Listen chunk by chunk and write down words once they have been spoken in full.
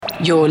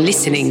You're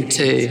listening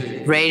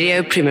to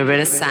Radio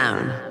Primavera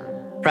Sound,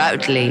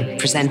 proudly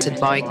presented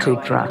by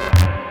Cupra.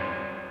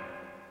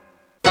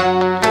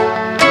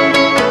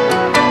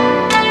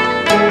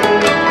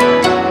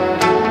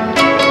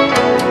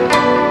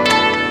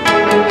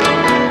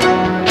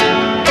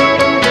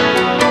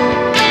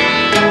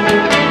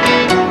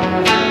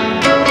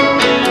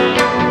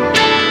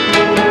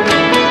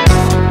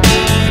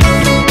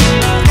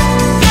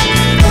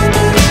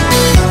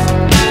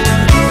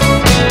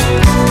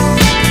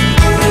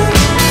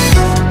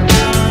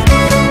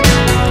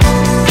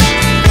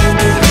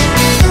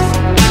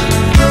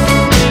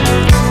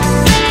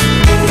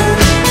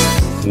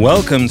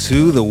 Welcome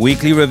to the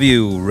Weekly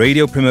Review,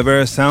 Radio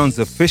Primavera Sound's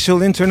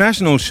official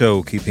international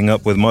show, keeping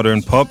up with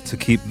modern pop to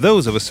keep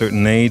those of a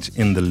certain age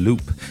in the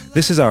loop.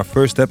 This is our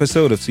first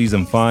episode of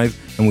Season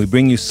 5, and we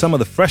bring you some of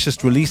the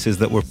freshest releases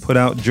that were put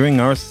out during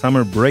our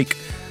summer break.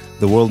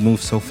 The world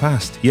moves so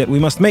fast, yet we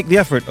must make the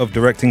effort of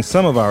directing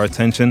some of our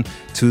attention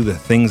to the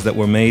things that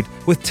were made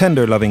with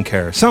tender, loving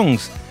care.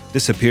 Songs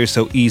disappear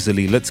so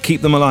easily. Let's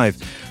keep them alive.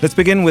 Let's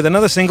begin with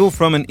another single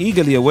from an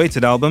eagerly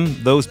awaited album.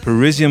 Those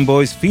Parisian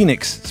boys,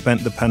 Phoenix,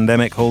 spent the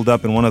pandemic holed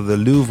up in one of the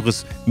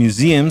Louvre's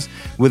museums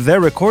with their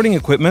recording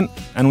equipment,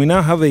 and we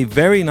now have a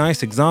very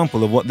nice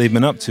example of what they've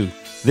been up to.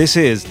 This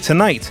is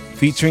Tonight,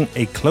 featuring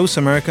a close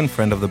American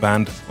friend of the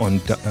band on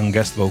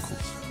guest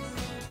vocals.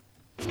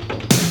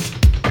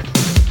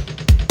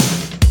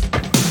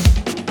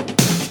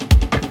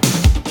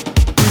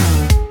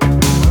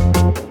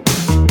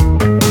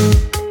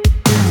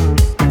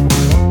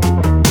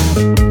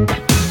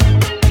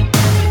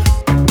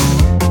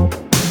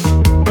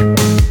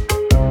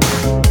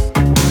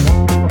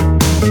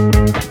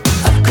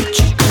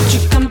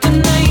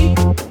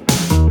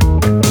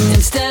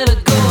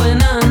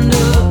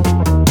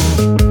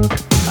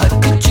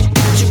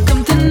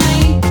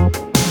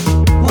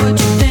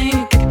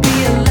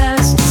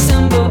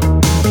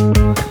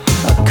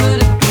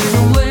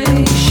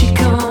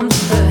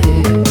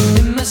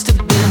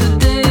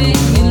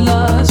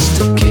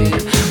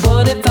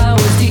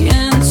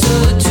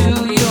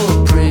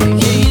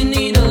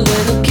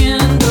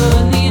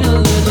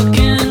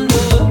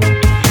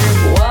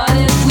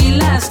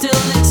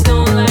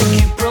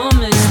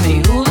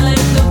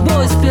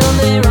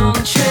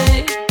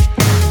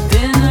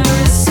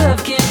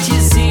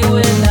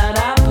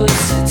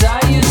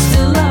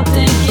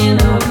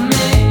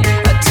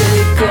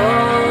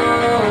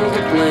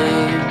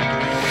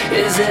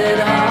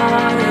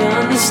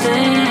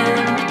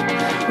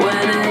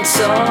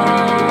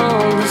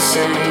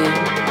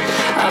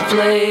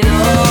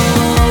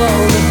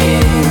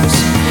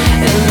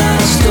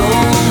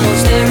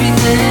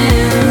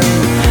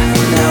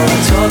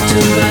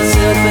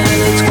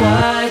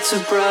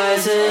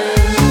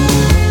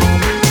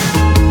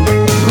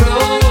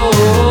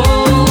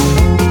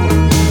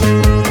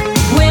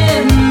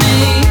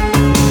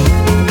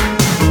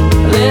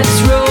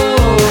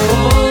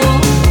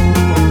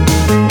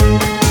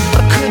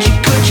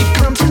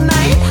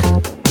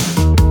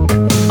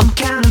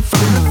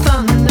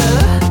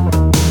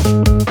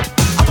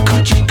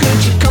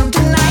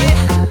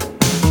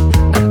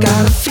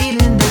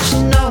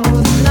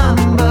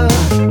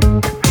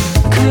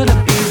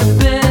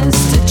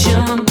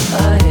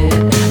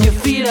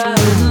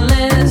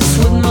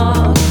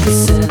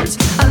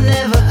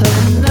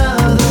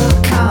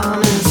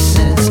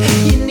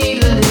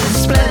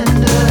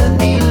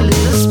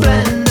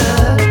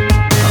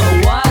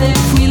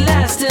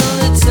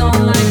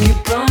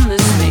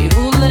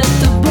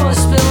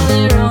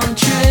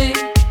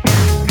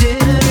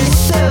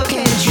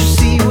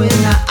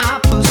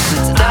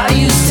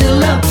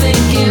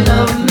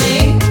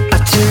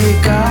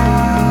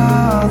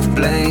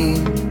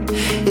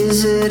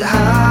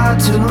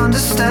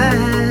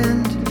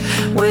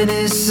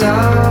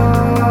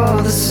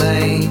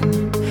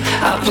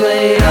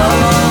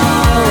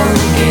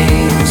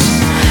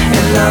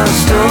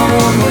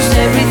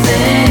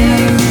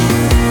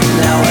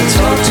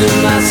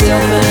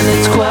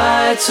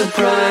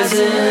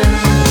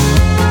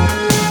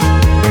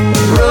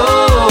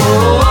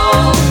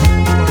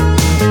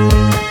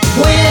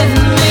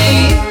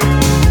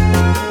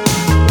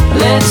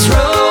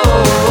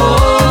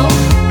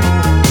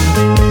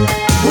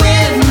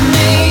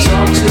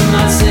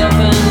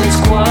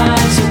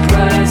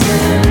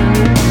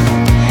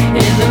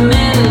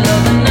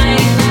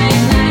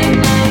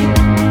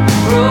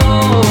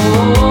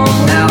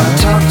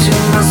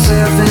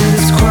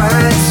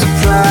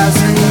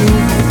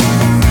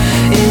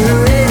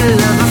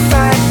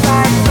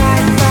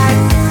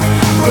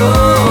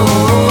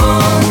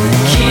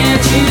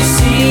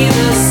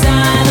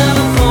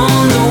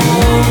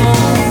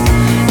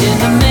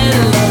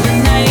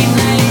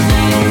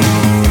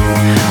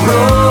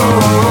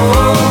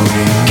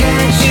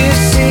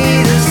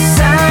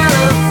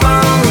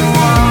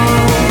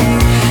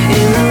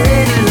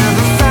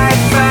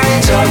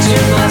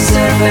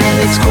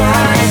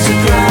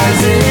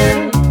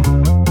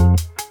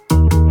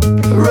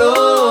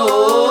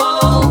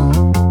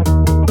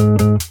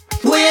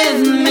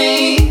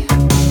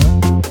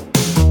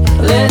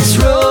 Let's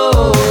roll.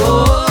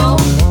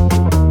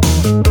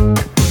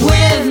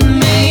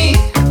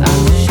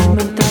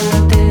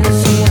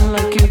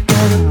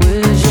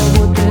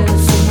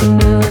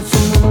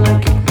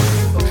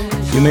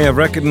 have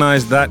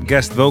recognized that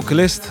guest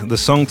vocalist. The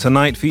song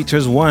tonight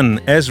features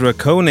one, Ezra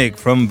Koenig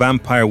from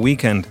Vampire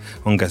Weekend,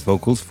 on guest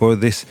vocals for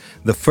this,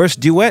 the first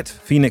duet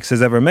Phoenix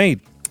has ever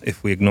made,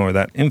 if we ignore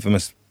that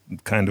infamous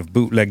kind of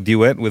bootleg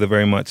duet with a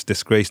very much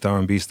disgraced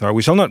R&B star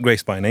we shall not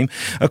grace by name.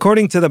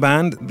 According to the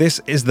band,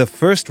 this is the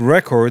first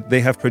record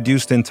they have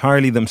produced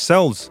entirely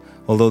themselves,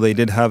 although they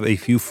did have a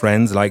few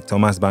friends like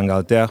Thomas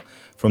Bangalter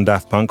from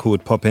Daft Punk who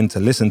would pop in to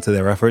listen to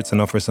their efforts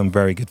and offer some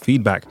very good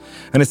feedback.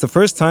 And it's the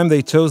first time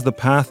they chose the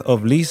path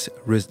of least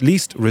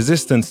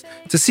resistance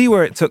to see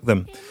where it took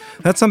them.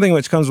 That's something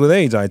which comes with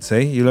age, I'd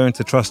say. You learn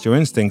to trust your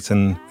instincts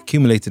and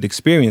accumulated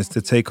experience to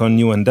take on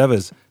new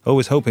endeavors,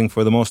 always hoping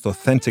for the most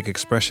authentic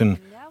expression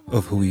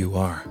of who you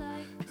are.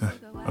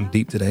 I'm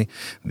deep today.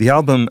 The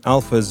album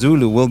Alpha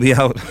Zulu will be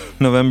out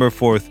November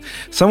 4th.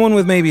 Someone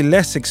with maybe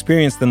less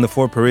experience than the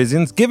four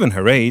Parisians, given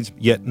her age,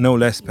 yet no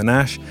less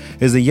panache,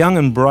 is the young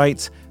and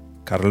bright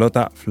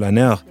Carlotta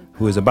Flaneur,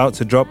 who is about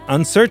to drop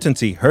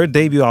Uncertainty, her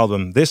debut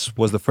album. This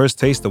was the first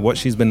taste of what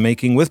she's been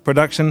making, with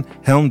production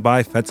helmed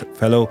by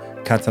fellow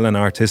Catalan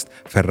artist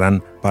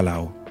Ferran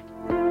Palau.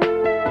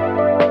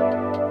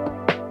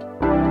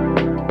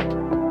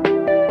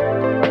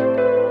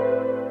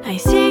 I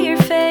see your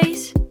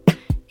face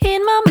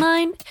in my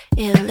mind,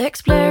 it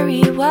looks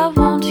blurry, why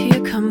won't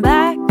you come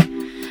back?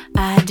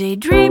 I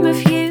daydream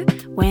of you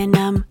when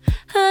I'm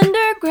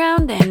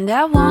underground, and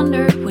I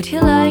wonder, would you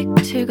like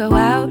to go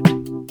out?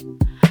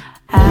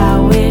 I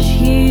wish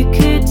you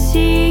could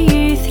see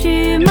you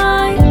through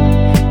my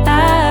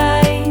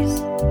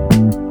eyes.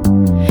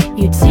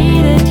 You'd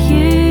see that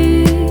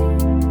you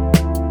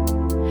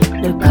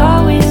look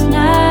always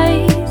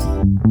nice.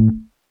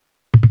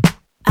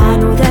 I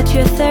know that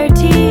you're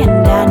 30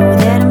 and I know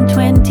that I'm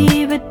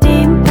 20, but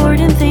the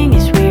important thing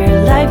is we're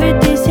alive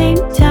at the same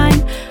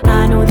time.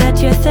 I know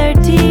that you're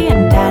 30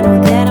 and I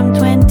know that I'm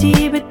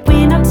 20, but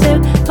we're not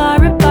so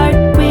far apart.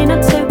 We're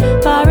not so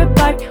far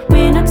apart.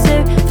 We're not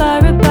so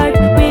far apart.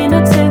 We're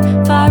not so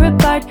far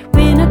apart.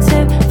 We're not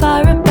so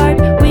far apart.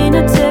 We're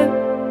not so.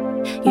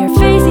 Your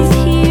face is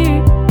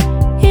here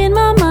in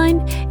my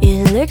mind.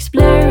 It looks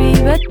blurry,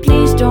 but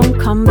please don't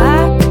come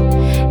back.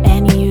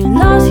 And you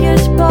lost your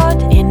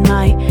spot in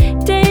my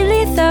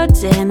daily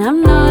thoughts, and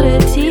I'm not a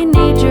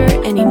teenager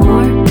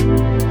anymore.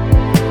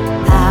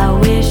 I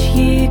wish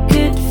you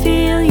could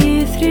feel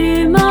you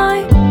through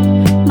my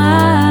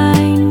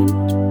mind.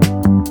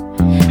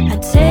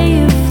 I'd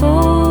say you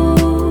fall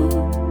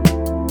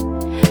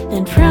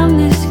then from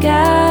the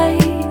sky.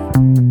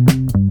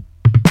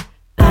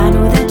 I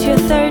know that you're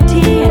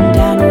 30 and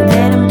I know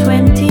that I'm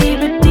 20,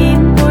 but the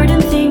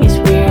important thing is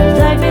we're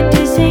alive at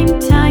the same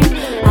time.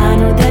 I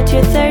know that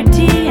you're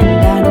 30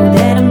 and I know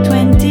that I'm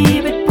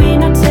 20, but we're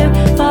not so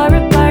far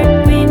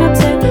apart. We're not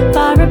so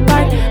far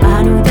apart.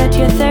 I know that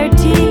you're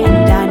 30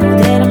 and I know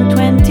that I'm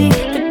 20,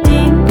 but the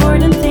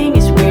important thing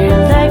is we're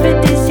alive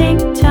at the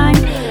same time.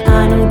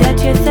 I know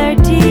that you're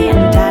 30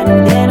 and I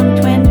know that I'm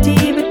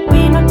 20, but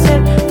we're not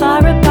so far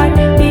apart.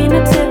 We're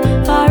not so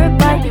far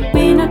apart.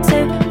 We're not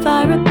so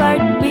far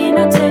apart. We're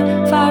not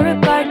so far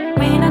apart.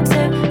 We're not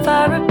so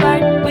far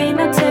apart. We're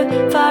not so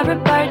far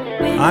apart.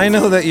 I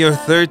know that you're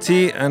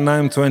 30 and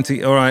I'm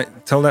 20. All right,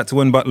 tell that to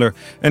Win Butler.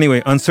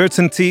 Anyway,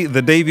 Uncertainty,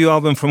 the debut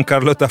album from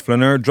Carlotta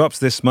Flaneur, drops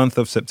this month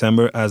of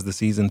September as the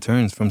season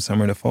turns from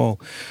summer to fall.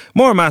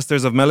 More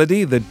masters of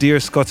melody, the dear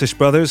Scottish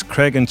brothers,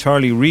 Craig and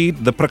Charlie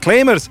Reid, the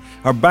Proclaimers,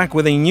 are back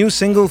with a new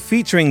single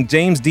featuring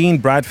James Dean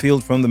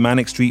Bradfield from the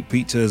Manic Street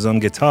Preachers on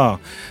guitar.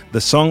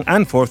 The song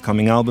and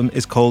forthcoming album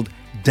is called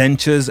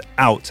Dentures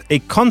Out, a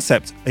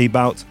concept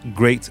about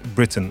Great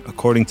Britain.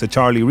 According to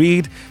Charlie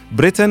Reid,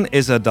 Britain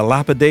is a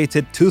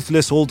dilapidated,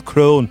 toothless old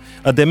crone,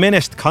 a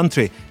diminished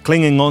country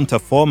clinging on to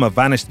former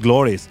vanished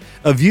glories,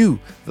 a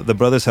view that the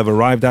brothers have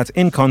arrived at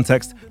in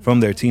context from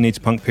their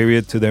teenage punk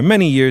period to their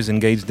many years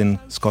engaged in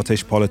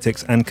Scottish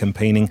politics and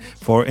campaigning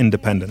for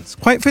independence.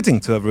 Quite fitting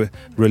to have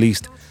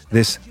released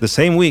this the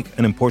same week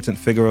an important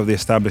figure of the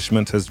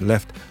establishment has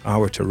left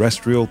our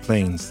terrestrial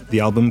planes. The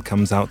album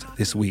comes out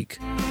this week.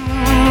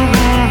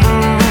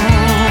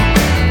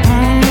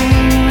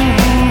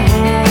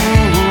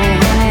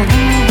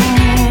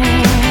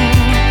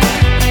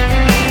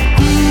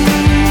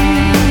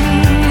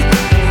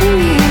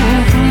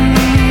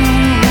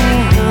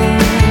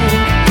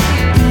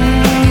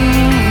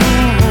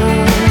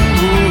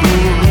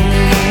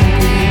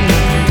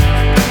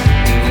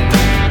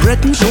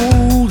 Britain's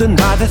old and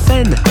rather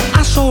thin.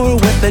 I saw her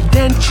with the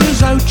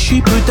dentures out,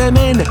 she put them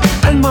in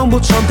and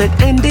mumbled something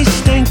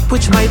indistinct,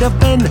 which might have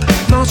been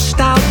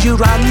nostalgia,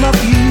 I love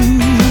you.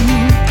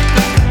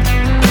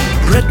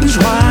 Britain's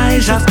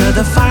wise after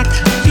the fact.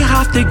 You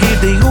have to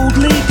give the old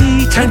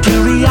lady time to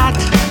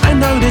react. And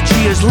now that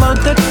she has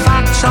learnt that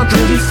facts aren't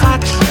really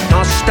facts,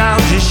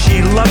 nostalgia,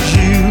 she loves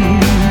you.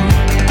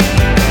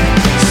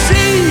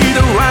 See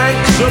the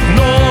ranks of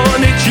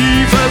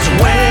non-achievers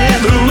wear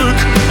the look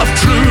of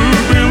true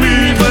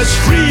believers.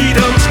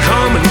 Freedom's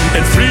coming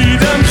and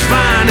freedom's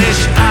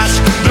vanish.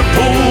 Ask the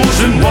Poles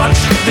and watch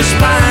the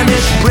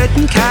Spanish.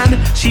 Britain can,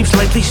 seems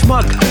like filthy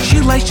smug. She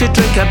likes to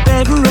drink a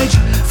beverage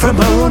from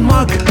her own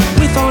mug,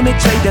 with on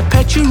its side a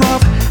picture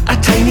of a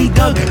tiny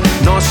Doug.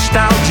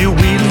 Nostalgia,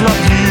 we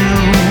love you.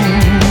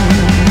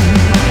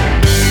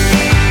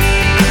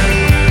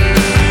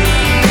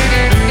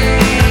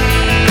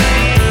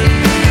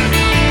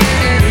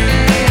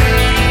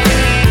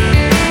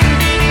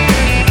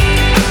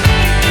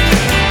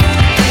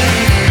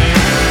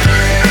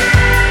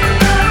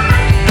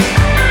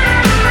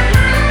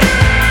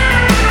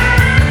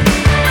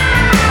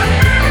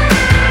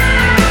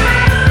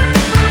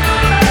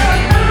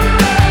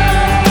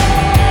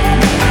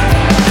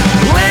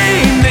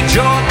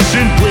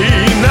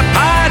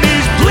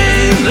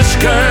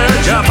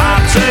 Scourge of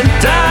hearts and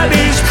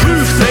daddies.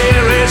 Proof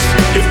there is,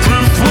 if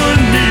proof were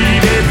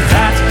needed,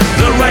 that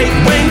the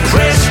right-wing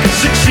press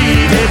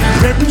succeeded.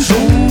 Britain's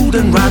old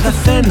and rather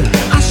thin.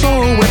 I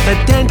saw her with the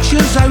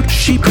dentures out,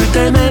 she put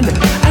them in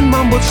and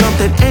mumbled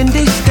something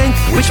indistinct,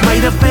 which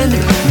might have been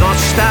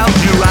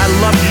nostalgia, I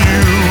love you.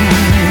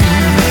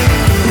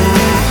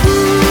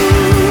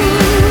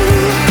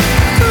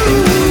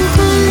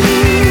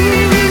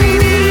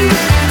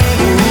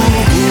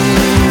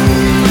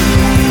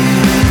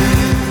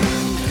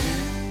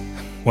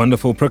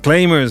 Wonderful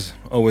Proclaimers,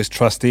 always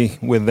trusty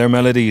with their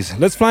melodies.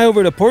 Let's fly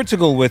over to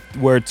Portugal,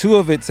 where two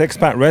of its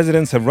expat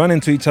residents have run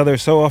into each other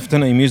so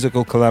often a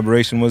musical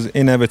collaboration was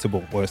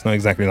inevitable. Well, it's not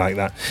exactly like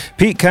that.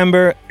 Pete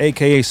Kember,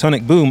 aka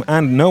Sonic Boom,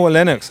 and Noah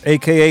Lennox,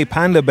 aka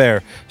Panda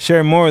Bear,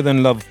 share more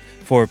than love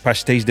for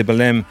pastéis de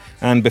Belém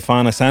and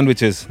Bifana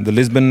sandwiches. The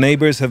Lisbon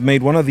neighbours have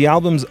made one of the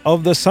albums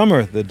of the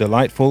summer, the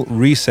delightful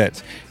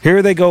Reset.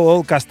 Here they go,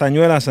 old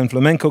castañuelas and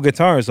flamenco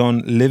guitars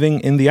on Living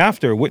in the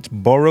After, which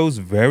borrows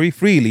very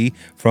freely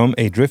from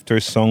a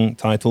Drifters song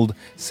titled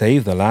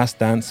Save the Last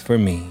Dance for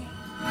Me.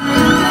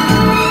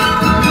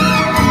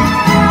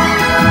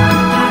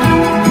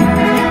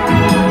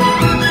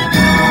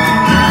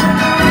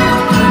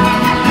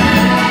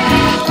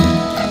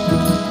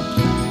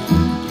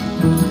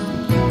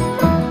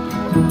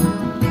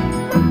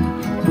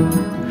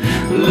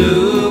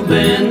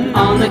 Lubin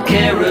on the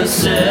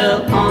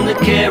carousel,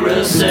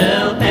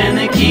 and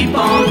they keep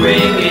on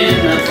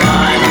ringing the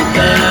final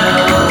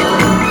bell.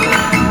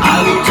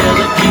 I will tell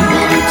if you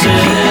won't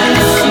tell.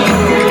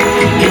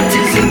 It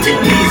isn't an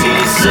easy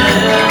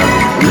sell,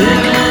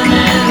 living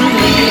in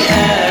the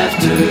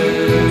after.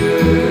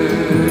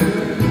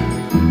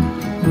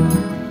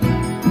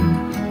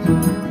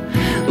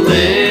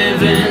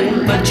 Living,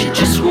 but you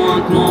just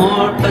want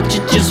more, but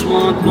you just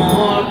want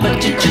more,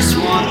 but you just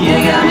want more. You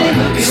got me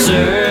looking.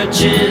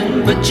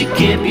 Searching, but you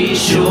can't be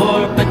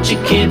sure, but you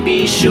can't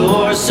be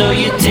sure. So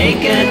you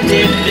take a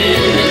dip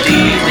in the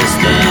deepest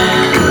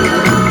end,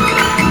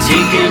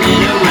 taking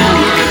it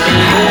around the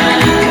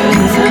bend,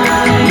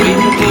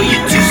 waiting for you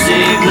to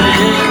say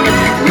when,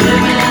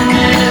 living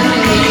in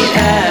the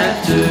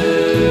after.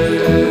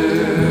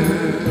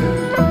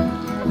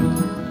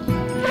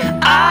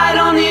 I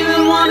don't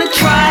even wanna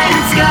try,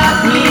 it's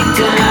got me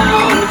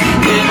down,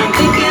 and I'm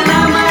thinking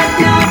I might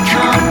not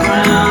come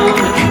round.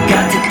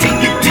 Got to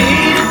take a day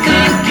to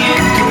think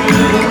it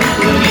through,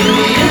 but give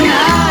me a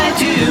night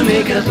to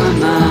make up my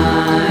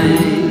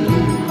mind.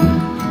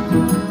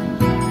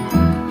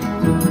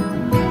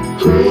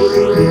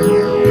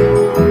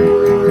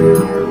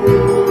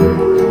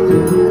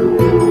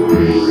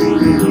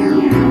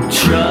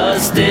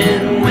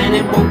 Trusting when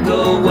it won't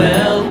go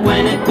well,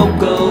 when it won't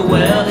go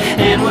well,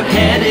 and we're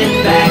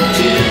headed back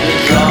to the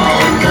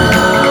drawing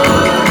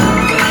board.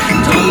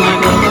 Don't like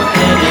what we're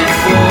headed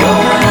for.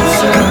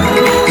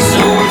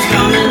 Someone's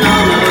drumming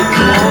on a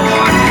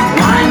chord,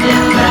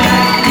 winding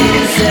back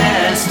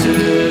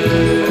disaster.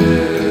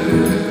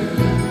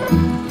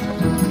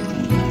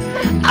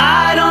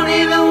 I don't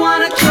even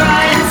wanna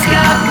try, it's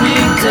got me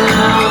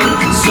down,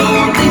 so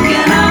I'm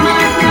thinking I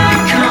might not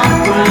come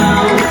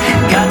round.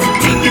 Got to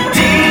take a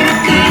day to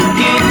think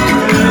it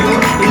through,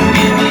 and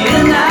give me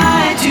a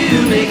night to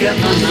make up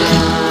my mind.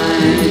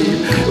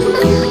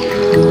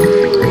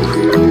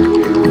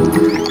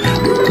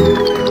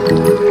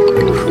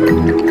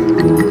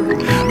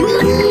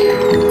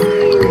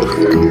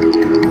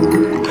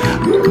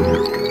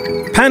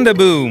 Panda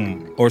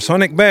Boom, or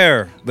Sonic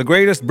Bear, the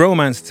greatest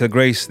bromance to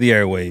grace the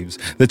airwaves.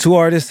 The two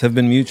artists have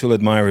been mutual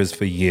admirers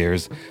for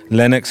years.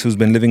 Lennox, who's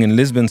been living in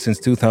Lisbon since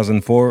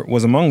 2004,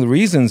 was among the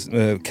reasons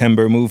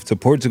Kember moved to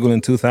Portugal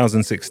in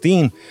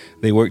 2016.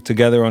 They worked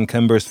together on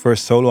Kember's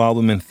first solo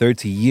album in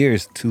 30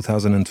 years,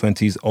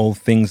 2020's All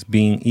Things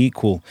Being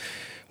Equal.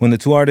 When the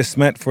two artists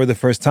met for the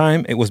first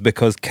time, it was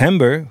because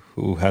Kember,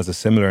 who has a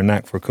similar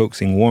knack for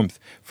coaxing warmth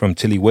from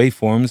chilly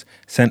waveforms,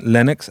 sent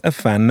Lennox a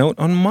fan note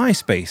on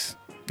MySpace.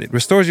 It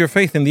restores your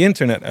faith in the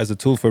internet as a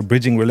tool for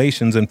bridging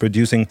relations and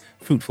producing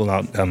fruitful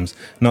outcomes,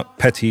 not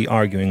petty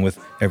arguing with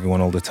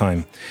everyone all the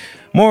time.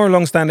 More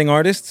long-standing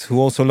artists who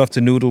also love to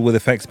noodle with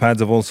effects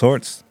pads of all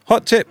sorts.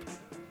 Hot Chip.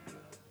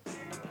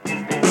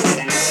 Baby.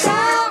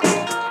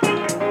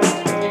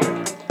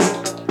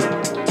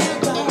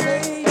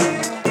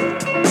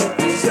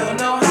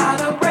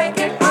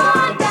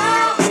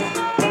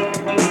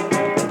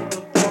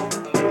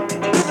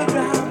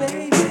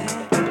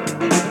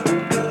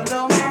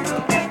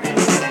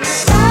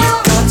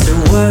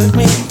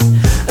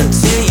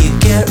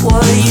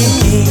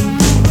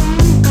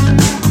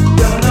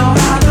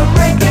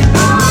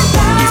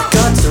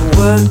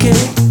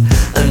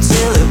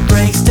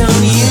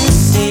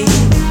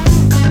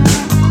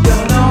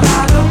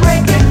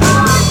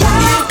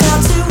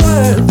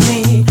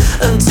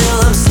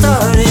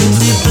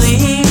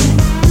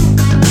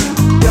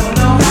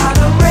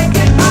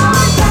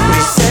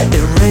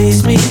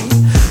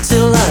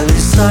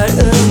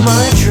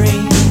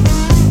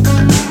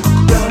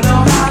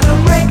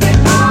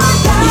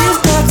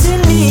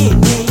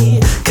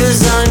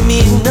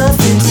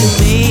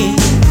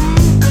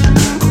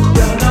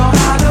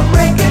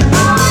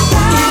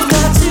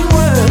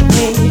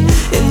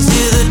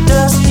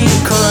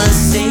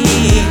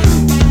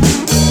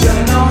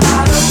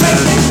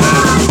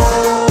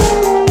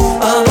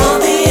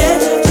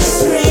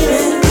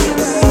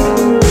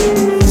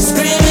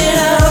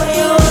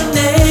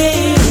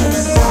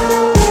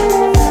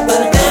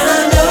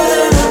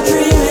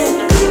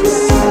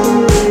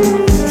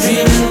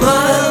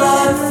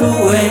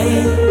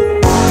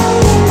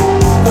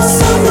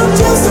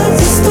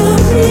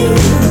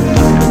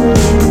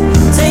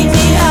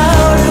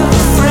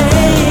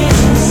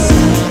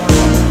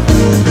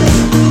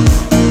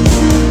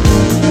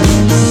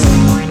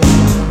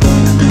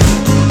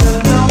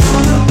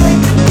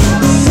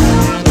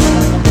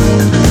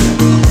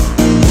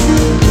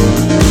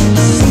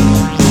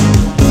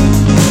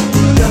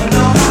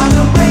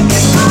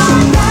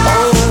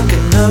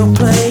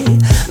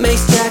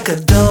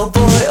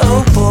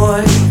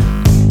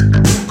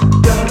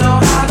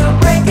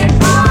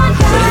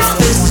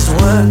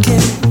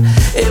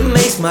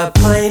 my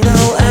plain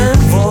old and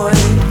void.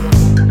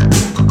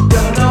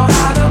 Don't know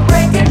how to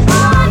break it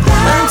all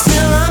down.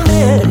 Until I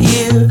met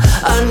you,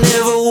 I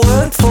never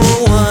worked for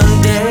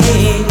one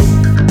day.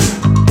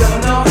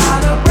 Don't know how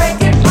to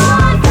break it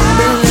all down.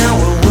 But now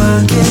we're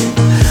working,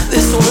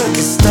 this work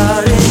is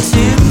starting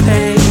to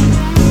pay.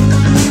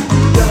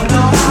 Don't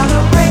know how to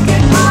break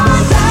it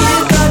all down. You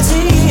got to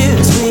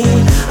use me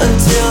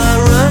until I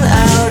run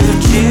out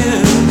of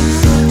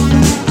juice.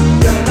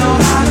 Don't know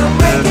how to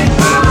break it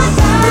all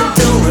down. But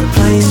don't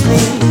replace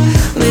me,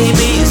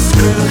 maybe a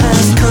screw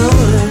has come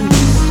loose.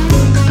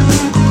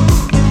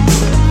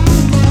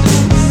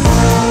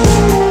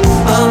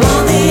 I'm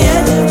on the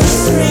edge of just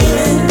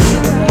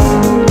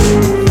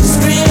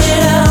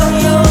screaming out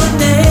your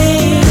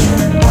name.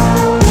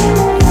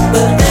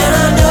 But then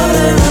I know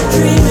that I'm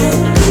dreaming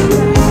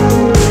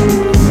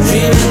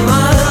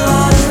my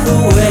life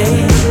away.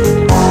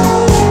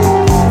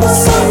 But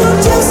someone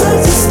just has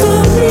to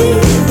stop me,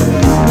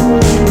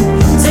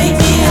 take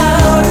me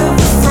out of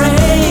the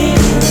frame.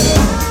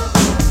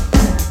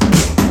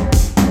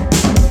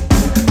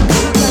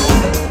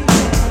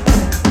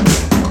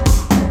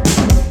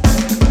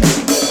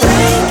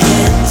 Break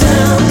it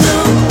down,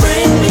 don't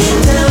break me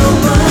down,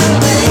 my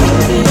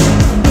baby.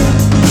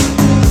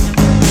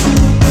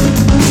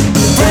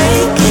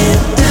 Break it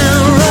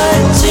down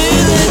right to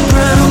the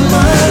ground,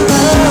 my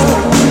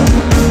love.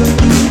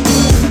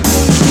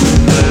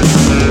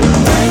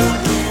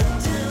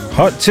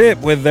 Hot Chip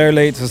with their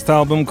latest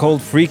album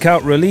called Freak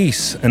Out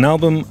Release, an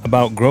album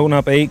about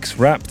grown-up aches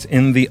wrapped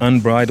in the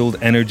unbridled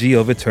energy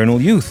of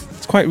eternal youth.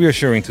 It's quite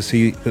reassuring to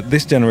see that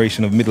this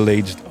generation of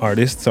middle-aged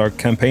artists are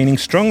campaigning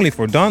strongly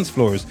for dance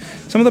floors.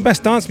 Some of the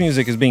best dance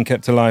music is being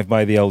kept alive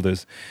by the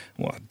elders.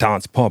 Well,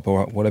 dance pop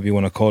or whatever you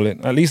want to call it.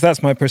 At least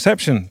that's my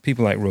perception.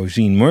 People like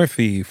Roisin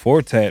Murphy,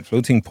 Fortet,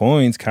 Floating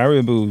Points,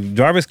 Caribou,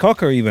 Jarvis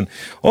Cocker even,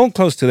 all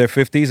close to their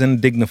 50s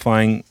and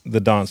dignifying the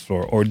dance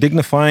floor, or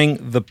dignifying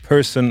the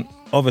person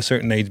of a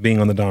certain age being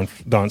on the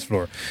dance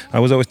floor. I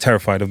was always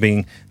terrified of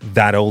being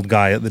that old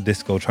guy at the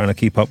disco trying to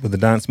keep up with the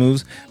dance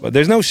moves, but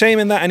there's no shame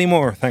in that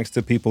anymore thanks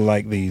to people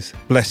like these.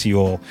 Bless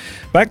you all.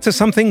 Back to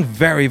something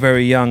very,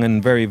 very young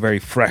and very, very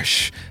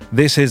fresh.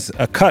 This is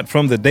a cut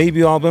from the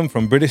debut album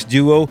from British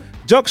duo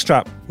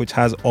Jockstrap, which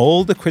has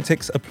all the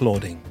critics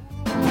applauding.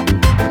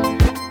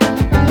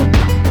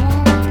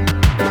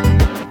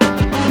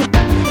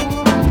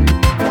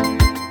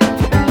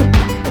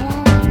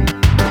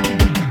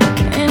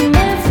 In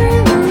every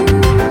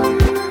room,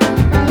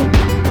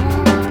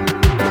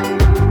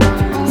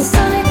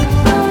 sonic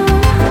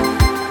boom,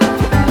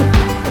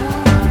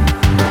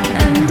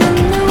 and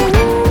in the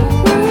room,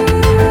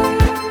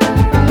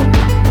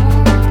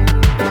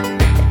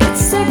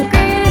 it's the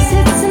greatest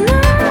hits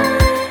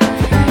tonight.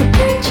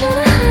 Ain't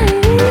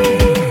trying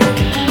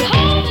to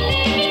hide.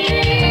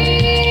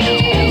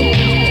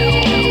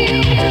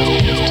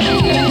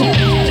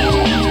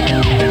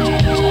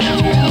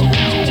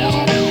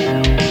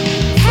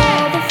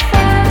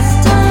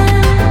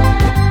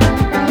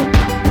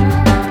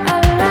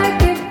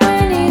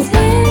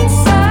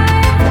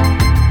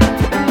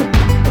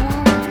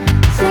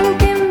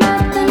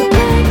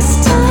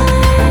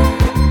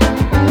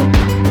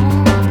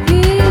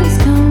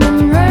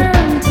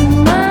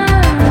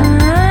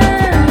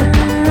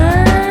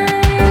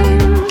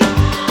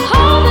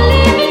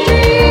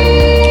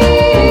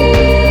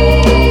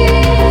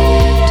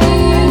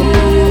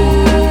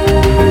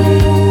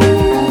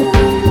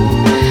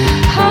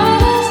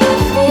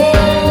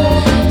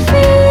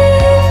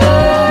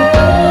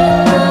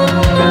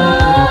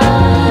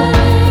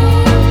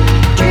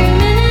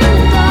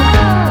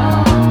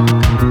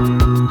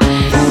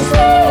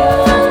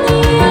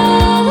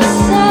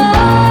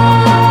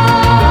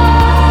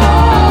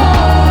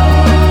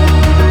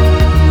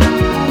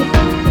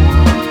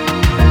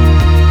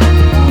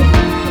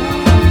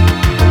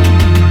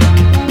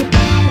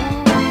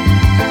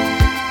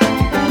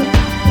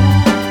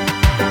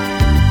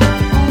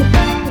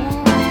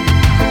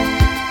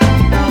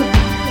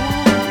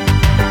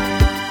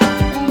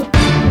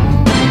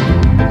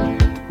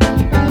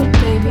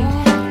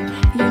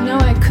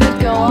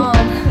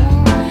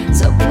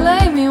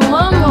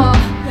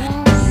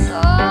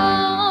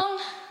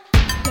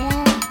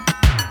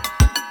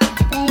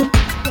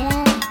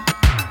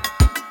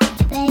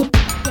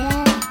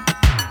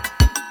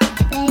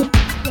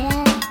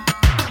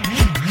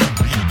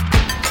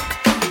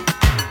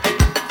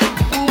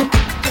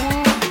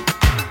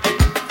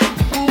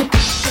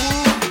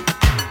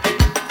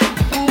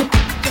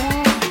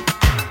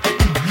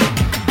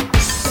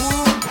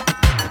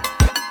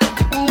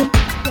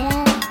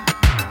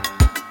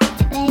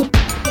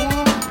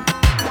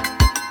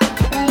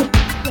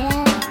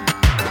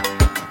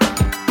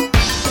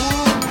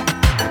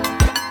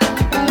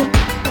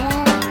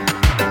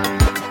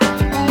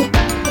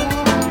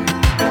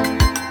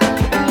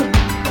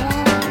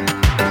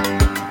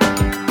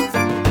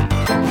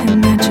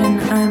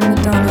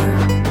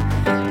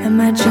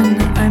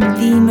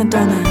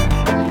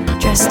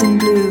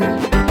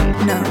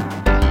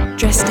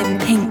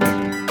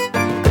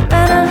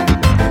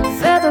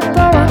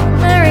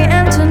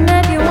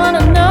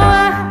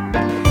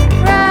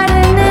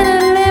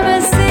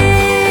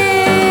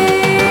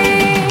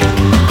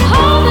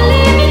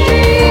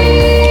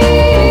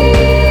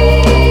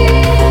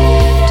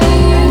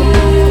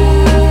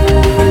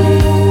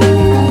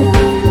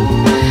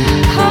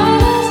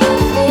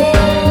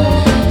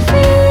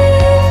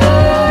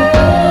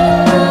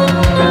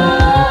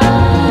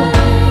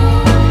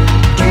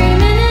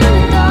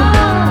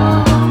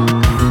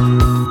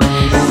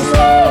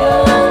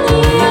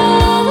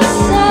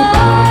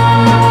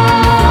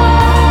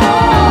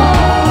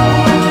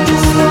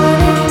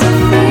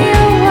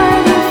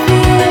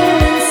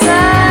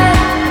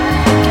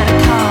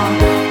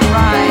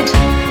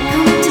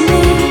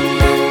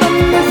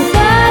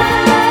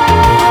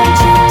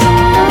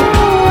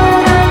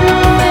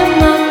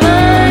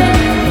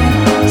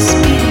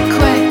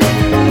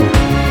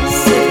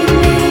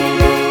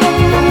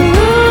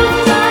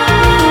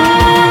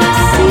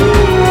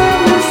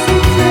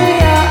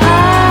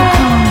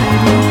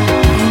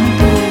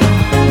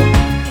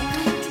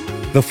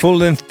 The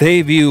full-length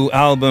debut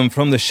album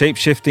from the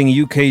shape-shifting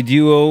UK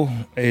duo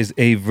is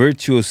a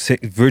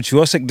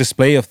virtuosic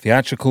display of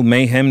theatrical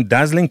mayhem,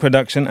 dazzling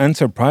production and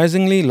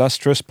surprisingly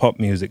lustrous pop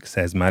music,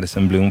 says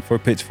Madison Bloom for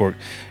Pitchfork.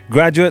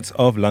 Graduates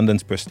of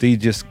London's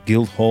prestigious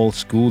Guildhall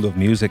School of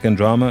Music and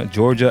Drama,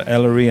 Georgia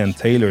Ellery and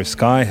Taylor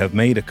Skye have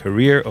made a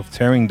career of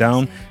tearing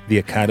down the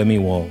Academy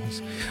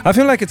walls. I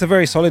feel like it's a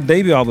very solid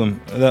debut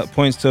album that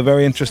points to a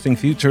very interesting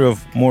future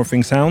of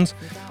morphing sounds.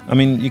 I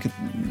mean,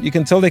 you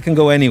can tell they can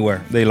go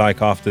anywhere they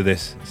like after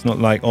this. It's not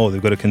like, oh,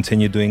 they've got to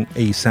continue doing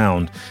a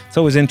sound. It's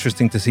always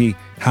interesting to see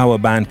how a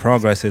band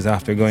progresses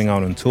after going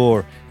out on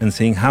tour and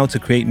seeing how to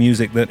create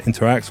music that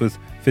interacts with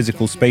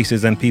physical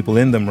spaces and people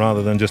in them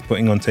rather than just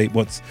putting on tape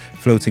what's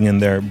floating in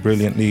their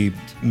brilliantly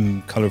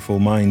colourful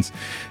minds.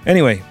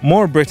 Anyway,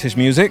 more British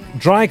music.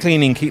 Dry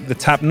Cleaning keep the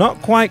tap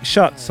not quite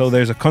shut, so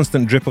there's a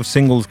constant drip of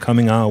singles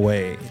coming our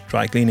way.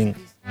 Dry Cleaning.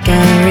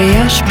 Gary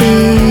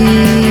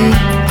Ashby,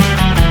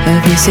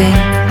 have you seen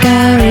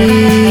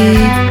Gary?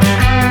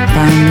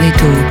 Family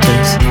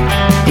daughters,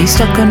 he's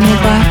stuck on your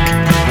back.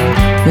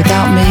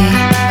 Without me,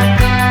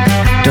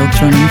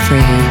 dogs running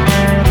free.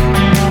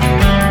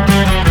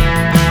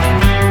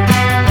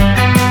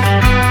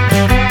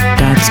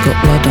 Dad's got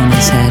blood on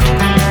his head.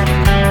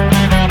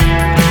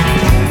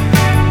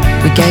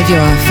 We gave you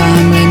our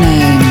family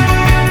name.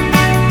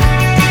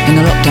 In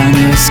the lockdown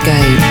you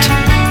escaped.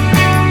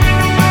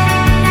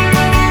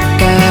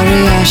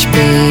 Gary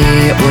Ashby,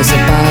 it was a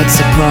bad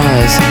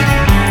surprise.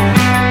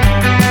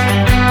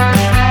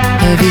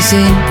 Have you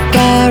seen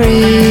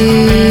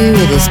Gary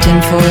with his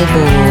tinfoil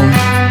ball?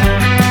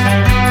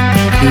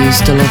 He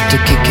used to love to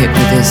kick it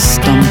with his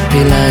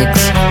stumpy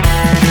legs.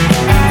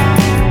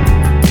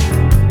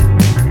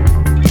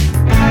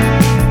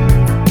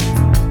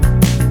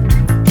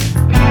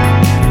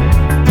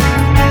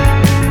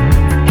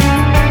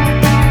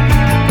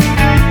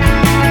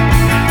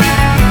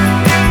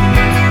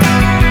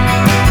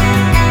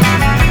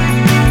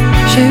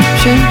 Shoot,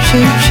 shoot,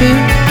 shoot,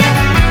 shoot.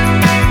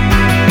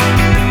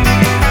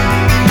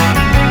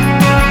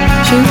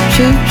 Shoot,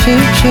 shoot,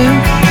 shoot, shoot.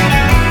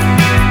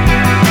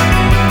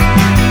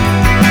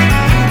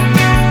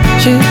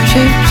 Shoot,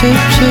 shoot,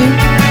 shoot, shoot.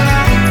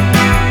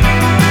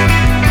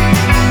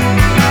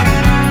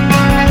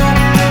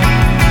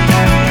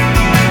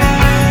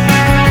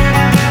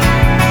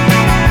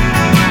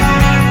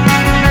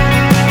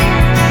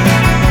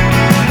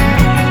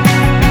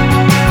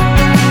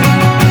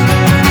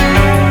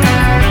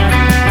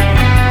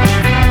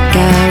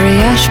 Gary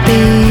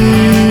Ashby,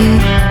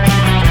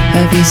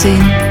 have you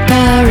seen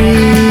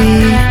Gary?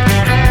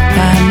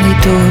 Family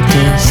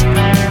daughters,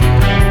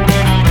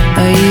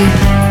 are you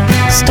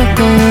stuck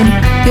on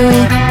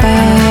your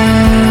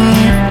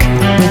back?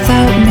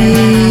 Without me,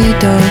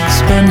 dogs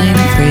running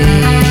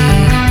free.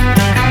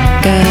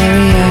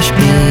 Gary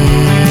Ashby.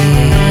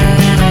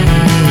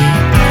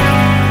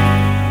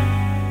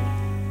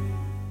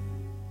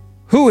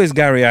 Who is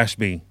Gary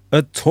Ashby?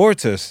 A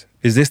tortoise.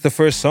 Is this the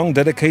first song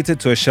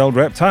dedicated to a shelled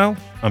reptile?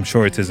 I'm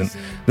sure it isn't.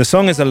 The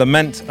song is a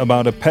lament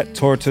about a pet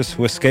tortoise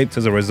who escaped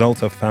as a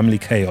result of family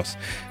chaos.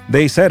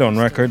 They said on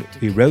record,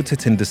 we wrote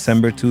it in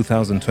December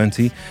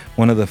 2020,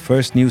 one of the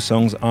first new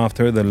songs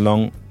after the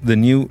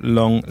new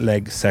Long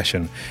Leg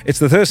session. It's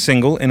the third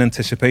single in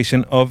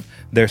anticipation of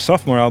their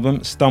sophomore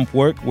album, Stump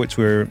Work, which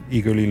we're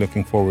eagerly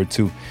looking forward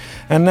to.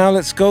 And now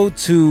let's go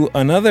to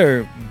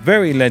another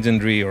very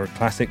legendary or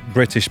classic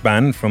British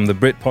band from the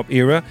Britpop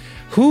era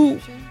who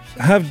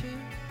have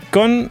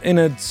gone in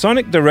a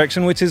sonic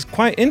direction which is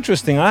quite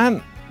interesting. I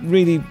hadn't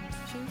really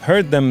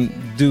heard them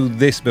do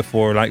this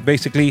before. Like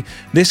basically,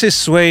 this is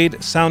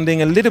Suede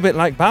sounding a little bit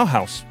like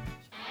Bauhaus.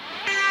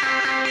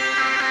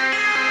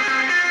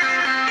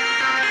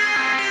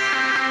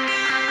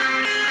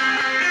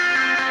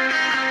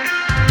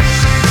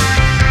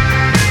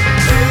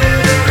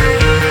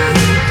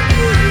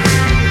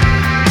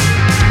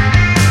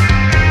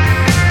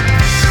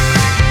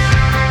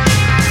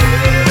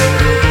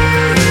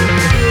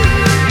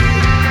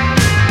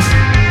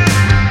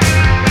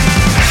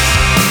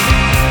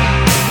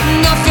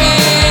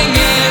 Nothing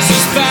is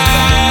as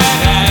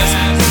bad as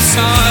the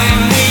time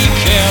we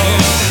kill.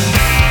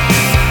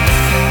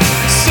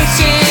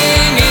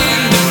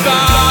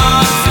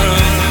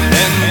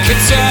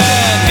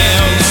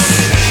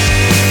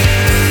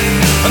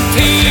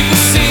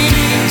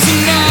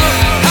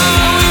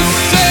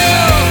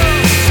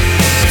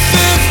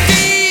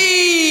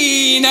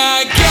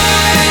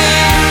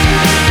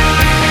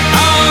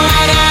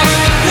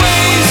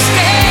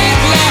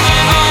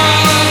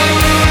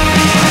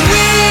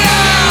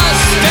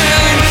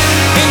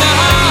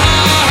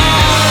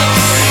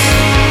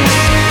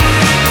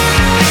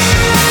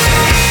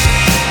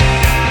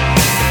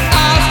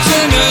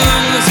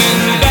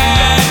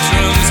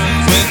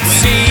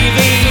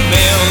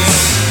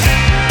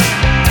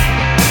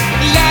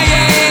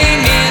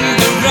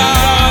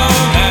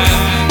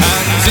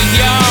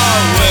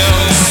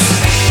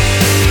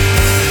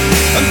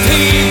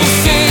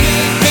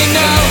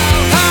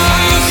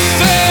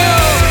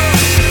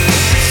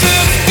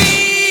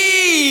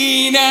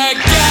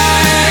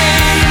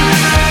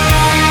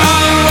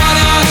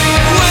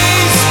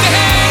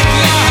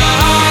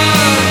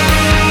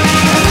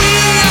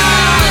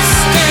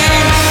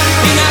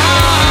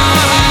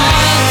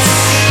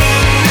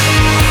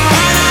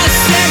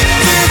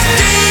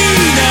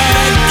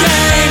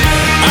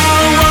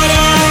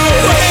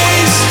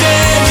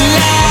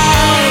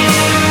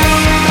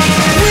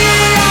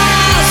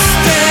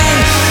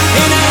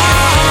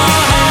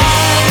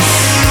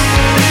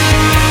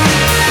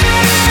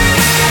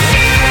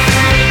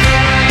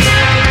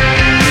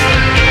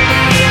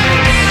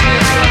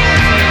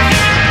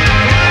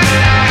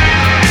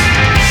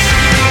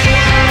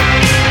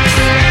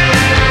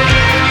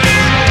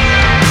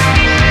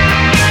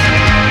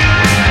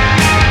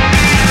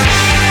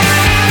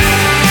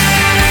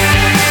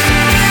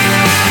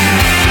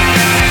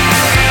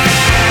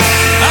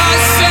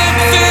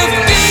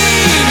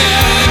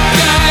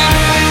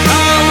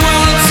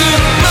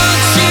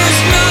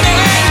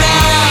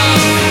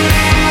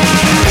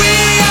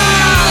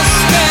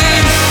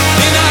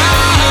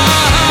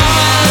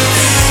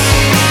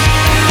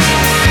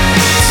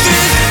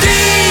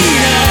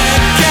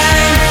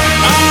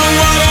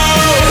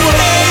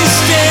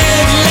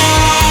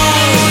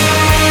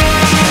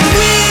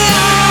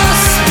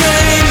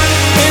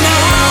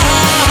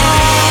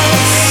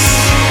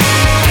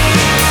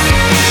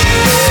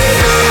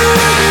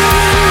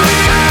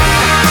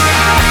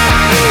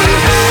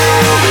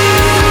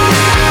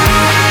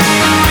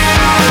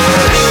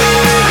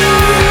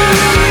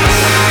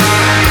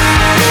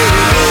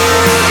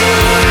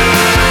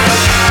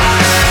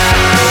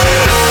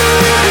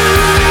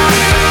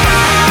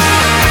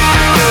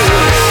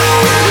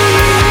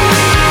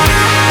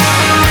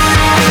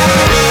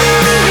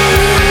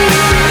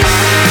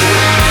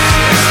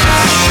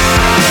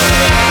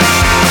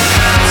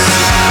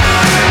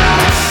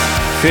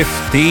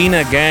 15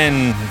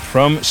 again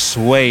from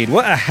Suede.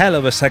 What a hell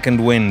of a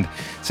second wind.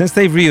 Since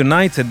they've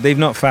reunited, they've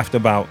not faffed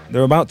about.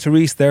 They're about to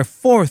release their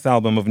 4th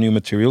album of new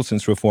material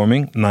since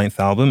reforming, 9th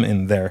album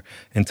in their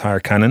entire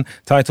canon,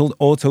 titled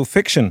Auto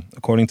Fiction.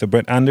 According to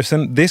Brett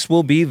Anderson, this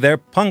will be their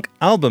punk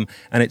album,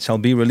 and it shall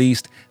be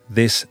released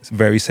this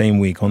very same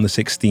week on the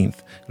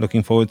 16th.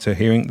 Looking forward to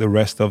hearing the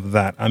rest of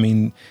that. I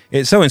mean,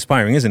 it's so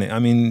inspiring, isn't it? I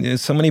mean,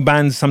 so many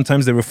bands,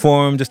 sometimes they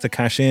reform just to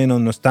cash in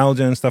on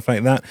nostalgia and stuff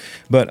like that.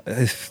 But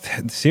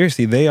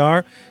seriously, they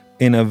are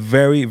in a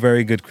very,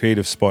 very good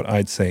creative spot,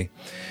 I'd say.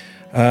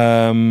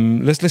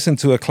 Let's listen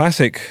to a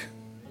classic.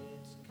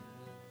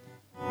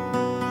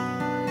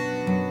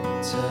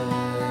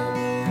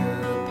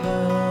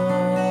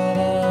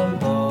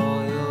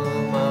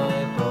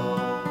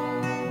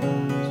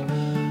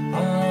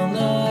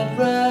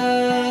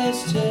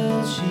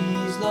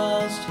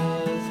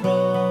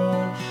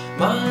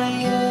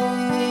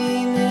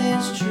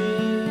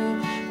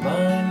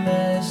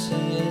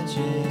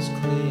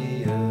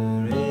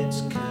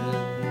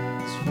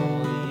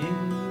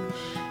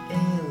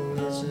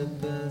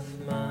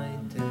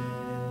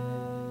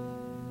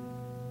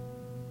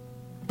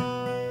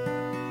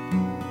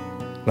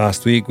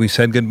 Last week we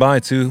said goodbye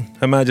to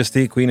Her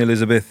Majesty Queen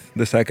Elizabeth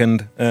II.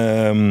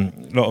 A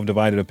lot of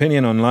divided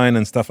opinion online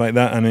and stuff like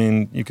that. I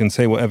mean, you can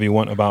say whatever you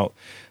want about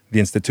the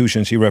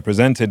institution she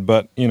represented,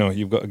 but you know,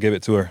 you've got to give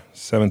it to her.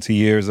 70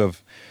 years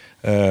of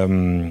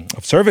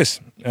service.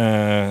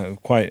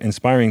 Quite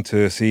inspiring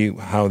to see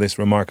how this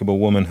remarkable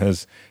woman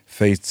has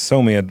faced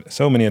so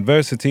many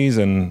adversities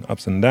and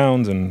ups and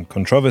downs and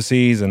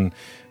controversies and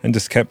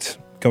just kept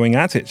going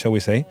at it, shall we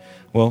say.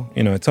 Well,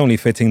 you know, it's only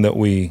fitting that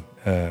we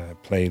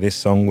play this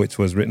song, which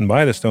was written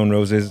by the Stone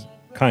Roses,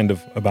 kind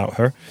of about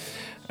her.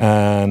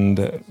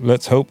 And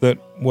let's hope that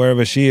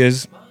wherever she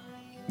is,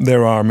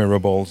 there are mirror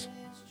balls.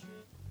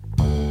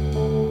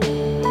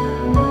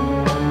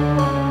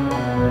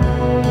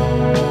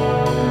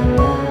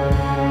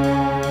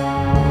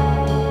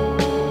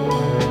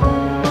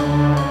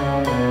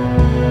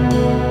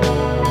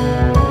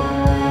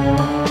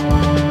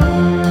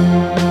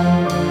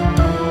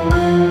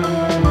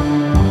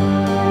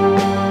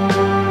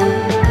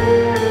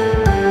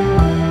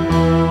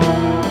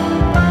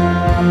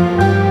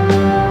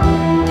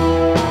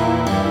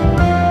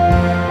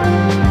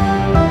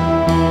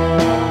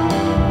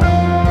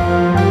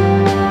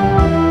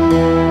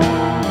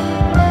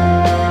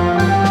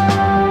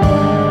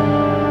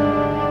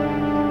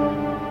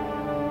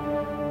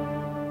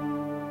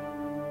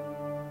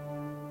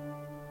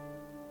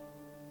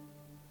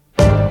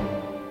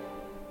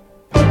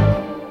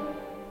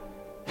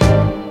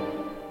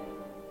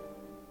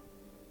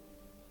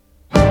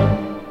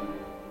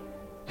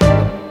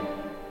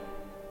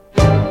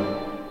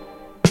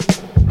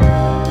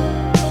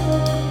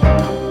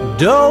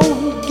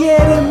 Don't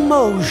get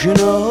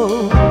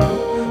emotional,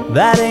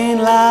 that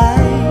ain't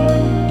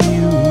like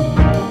you.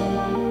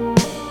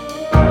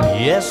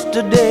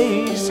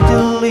 Yesterday's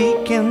still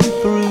leaking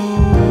through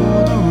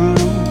the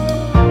roof,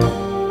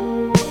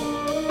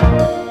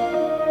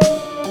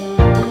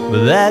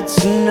 but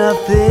that's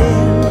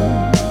nothing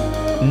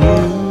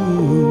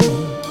new.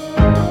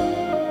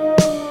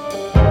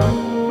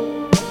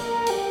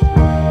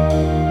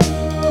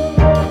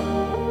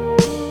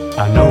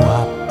 I know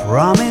I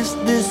promised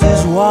this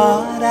is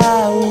what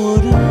I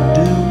wouldn't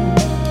do,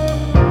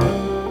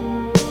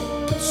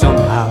 but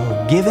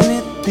somehow giving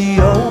it the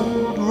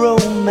old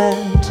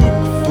romantic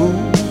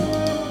fool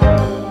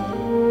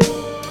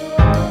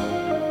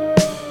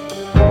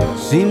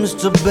seems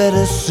to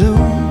better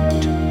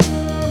suit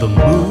the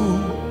mood.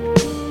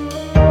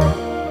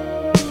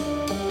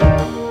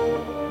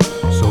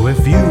 So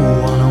if you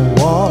wanna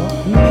walk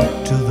me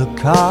to the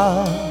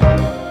car,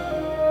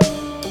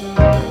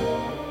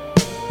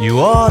 you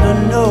ought to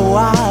know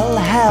I'll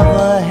have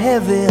a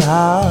heavy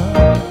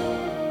heart.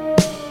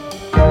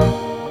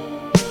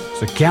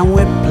 So can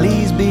we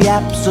please be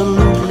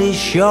absolutely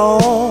sure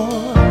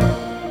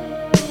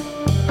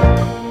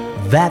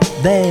that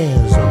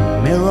there's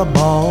a mirror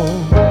ball?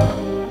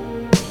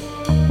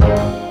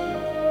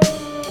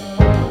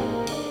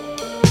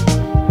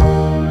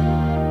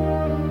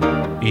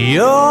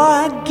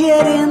 You're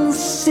getting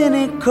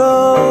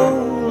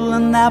cynical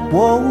and that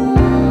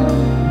won't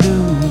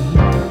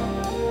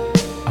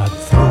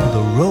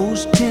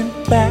rose tint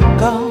back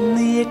on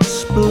the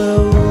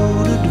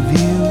exploded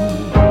view.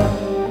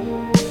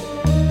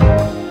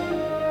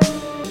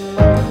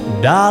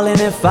 Darling,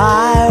 if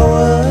I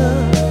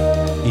were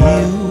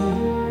you,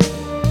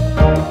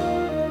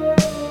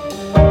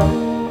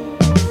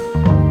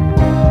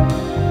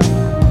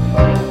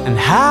 and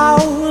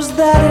how's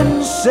that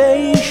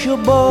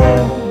insatiable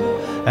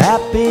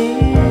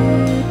appetite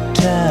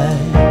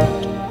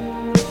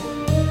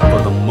for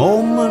the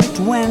moment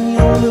when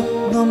you look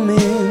them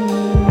in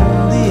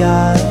the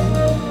eye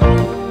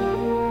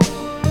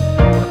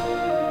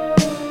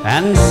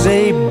and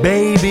say,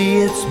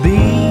 baby, it's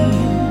been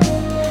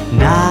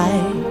nice.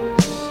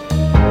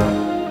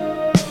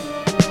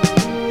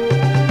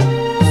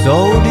 So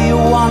do you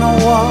wanna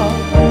walk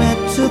me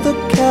to the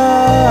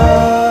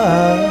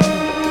car.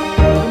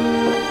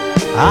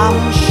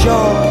 I'm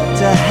sure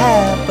to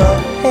have a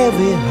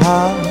heavy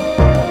heart.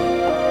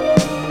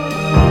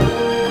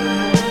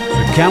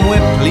 So can we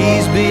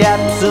please be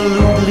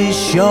absolutely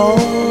sure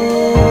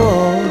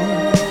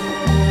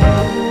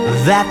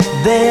that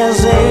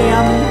there's a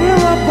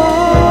miracle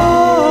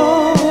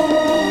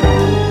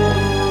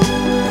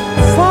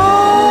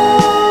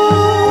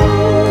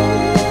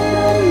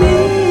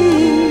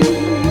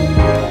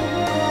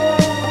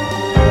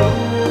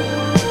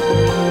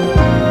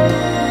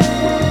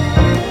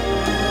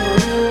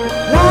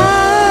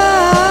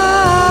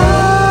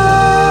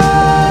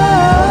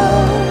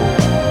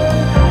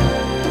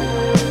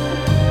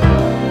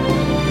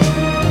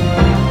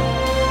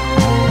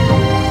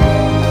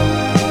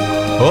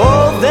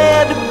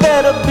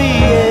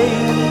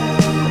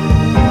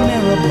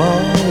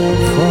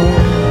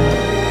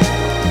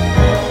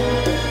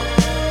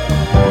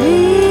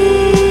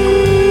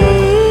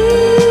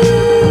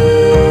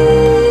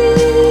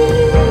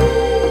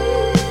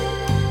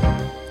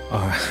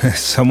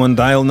Someone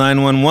dial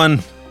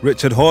 911.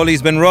 Richard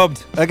Hawley's been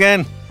robbed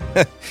again.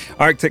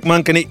 Arctic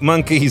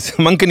Monkeys.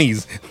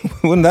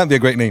 Wouldn't that be a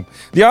great name?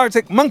 The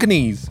Arctic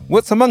Monkeys.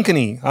 What's a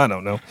Monkey? I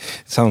don't know.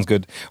 Sounds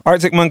good.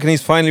 Arctic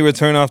Monkeys finally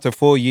return after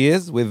 4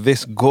 years with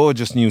this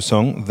gorgeous new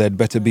song, There'd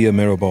Better Be a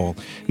Mirror Ball.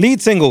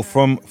 Lead single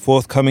from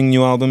forthcoming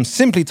new album,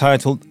 simply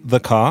titled The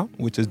Car,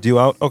 which is due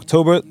out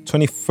October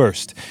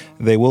 21st.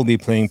 They will be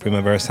playing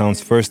Primavera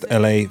Sound's first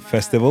LA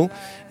festival.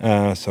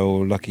 So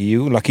lucky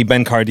you. Lucky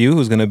Ben Cardew,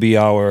 who's going to be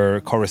our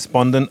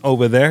correspondent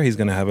over there. He's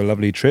going to have a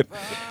lovely trip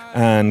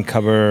and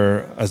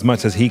cover as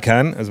much as he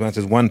can, as much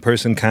as one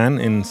person can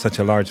in such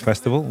a large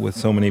festival with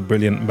so many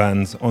brilliant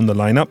bands on the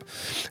lineup.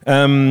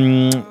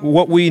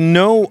 What we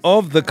know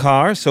of The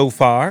Car so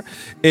far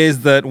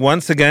is that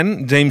once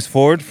again, James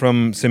Ford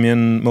from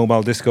Simeon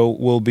Mobile Disco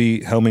will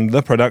be helming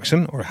the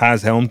production, or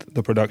has helmed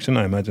the production.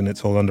 I imagine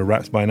it's all under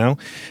wraps by now.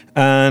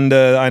 And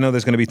I know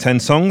there's going to be 10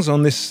 songs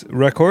on this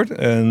record,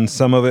 and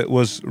some of it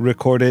was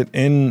recorded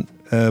in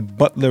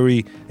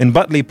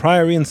Butley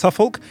Priory in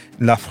Suffolk,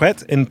 La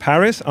Frette in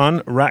Paris,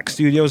 on Rack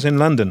Studios in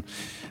London.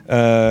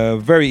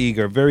 Very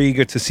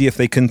eager to see if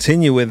they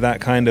continue with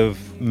that kind of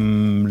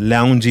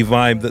loungy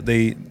vibe that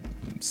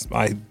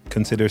I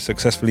consider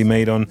successfully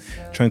made on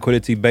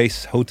Tranquility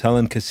Base Hotel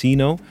and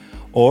Casino,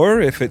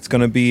 or if it's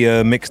going to be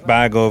a mixed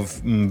bag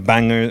of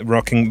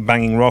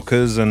banging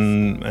rockers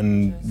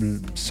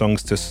and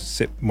songs to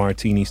sip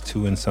martinis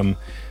to in some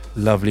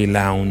lovely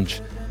lounge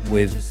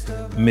with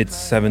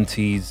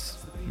mid-70s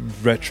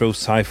retro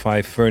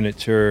sci-fi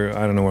furniture.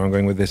 I don't know where I'm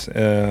going with this.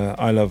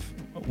 I love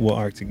what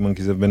Arctic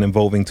Monkeys have been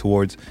evolving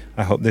towards.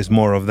 I hope there's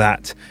more of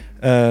that.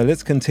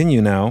 Let's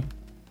continue now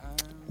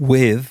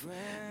with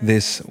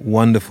this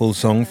wonderful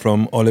song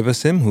from Oliver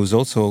Sim, who's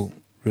also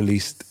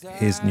released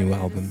his new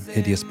album,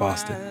 Hideous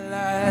Bastard.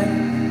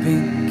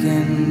 Pink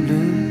and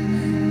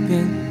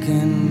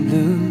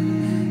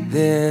blue,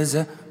 there's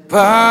a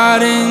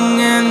parting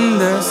in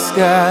the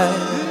sky,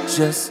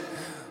 just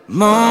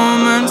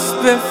moments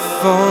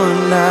before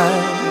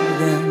light,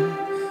 and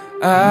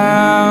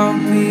I'll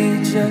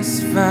be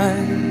just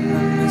fine.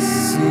 I'm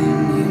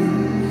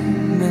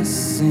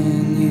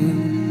missing you.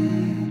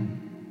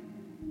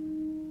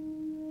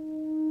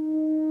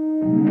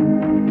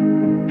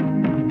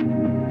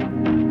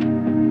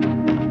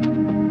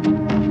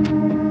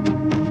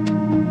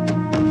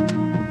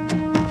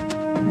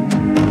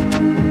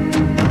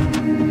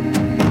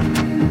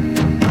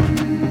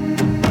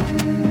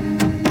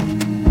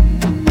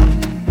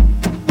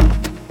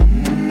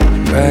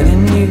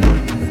 Writing you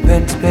a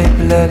pen to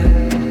paper letter,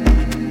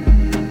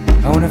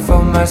 I wanna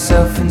fold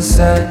myself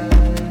inside.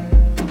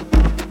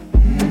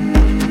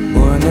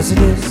 Boring as it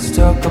is to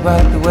talk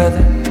about the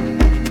weather,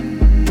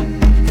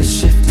 the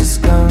shift has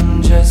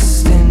come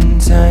just in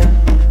time.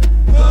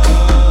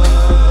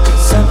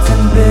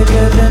 Something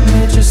bigger than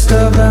me just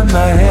over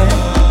my head.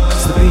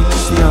 It's the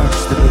beach, the arch,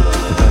 the book,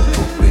 the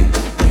Bible we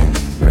can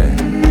read.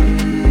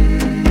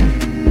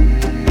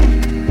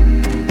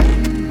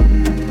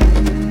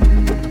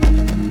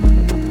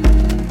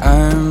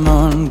 I'm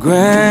on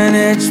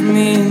Greenwich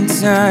Mean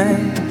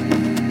Time,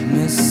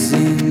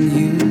 missing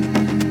you.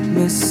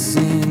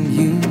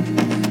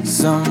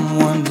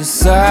 Someone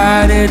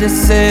decided to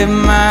save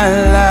my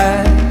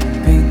life.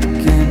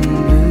 Pink and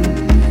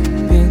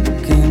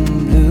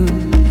blue,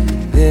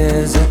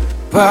 there's a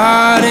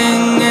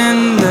parting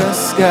in the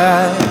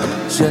sky,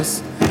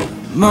 just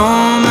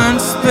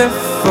moments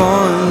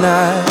before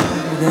night,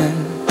 and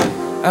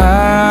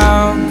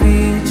I'll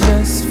be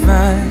just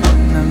fine.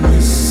 I'm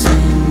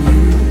missing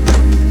you.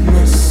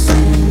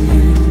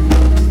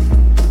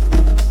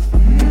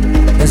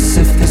 As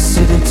if the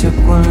city took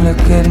one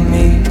look at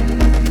me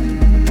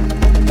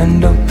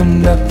and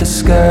opened up the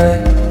sky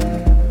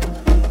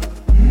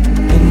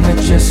in a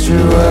gesture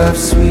of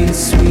sweet,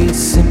 sweet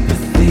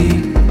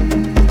sympathy.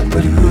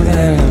 But who the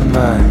hell am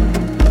I?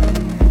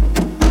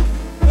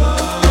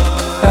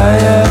 I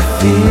have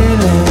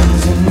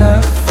feelings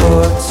enough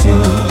for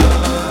two.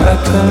 I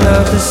can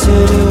love the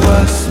city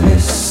was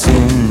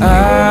missing you.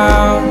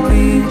 I'll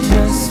be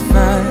just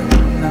fine.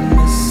 I'm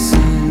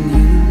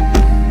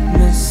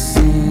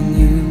missing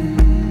you.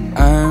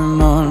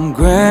 I'm on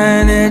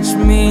Greenwich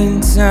Mean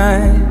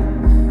Time.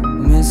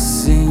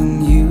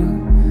 Missing you.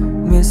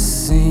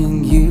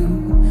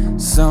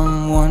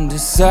 Someone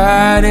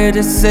decided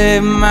to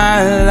save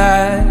my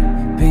life.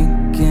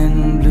 Pink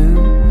and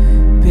blue.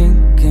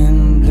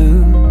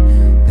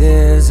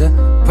 There's a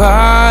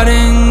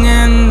parting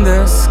in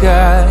the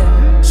sky,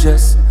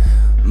 just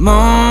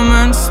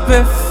moments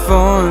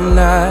before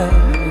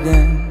light,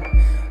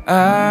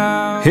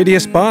 and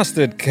Hideous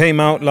Bastard came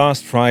out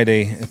last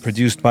Friday,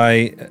 produced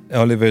by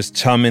Oliver's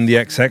chum in the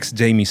XX,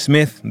 Jamie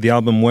Smith. The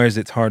album wears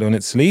its heart on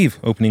its sleeve,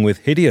 opening with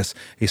Hideous,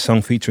 a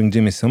song featuring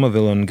Jimmy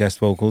Somerville on guest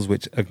vocals,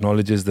 which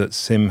acknowledges that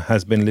Sim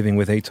has been living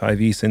with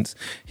HIV since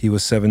he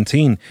was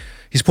 17.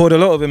 He's poured a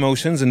lot of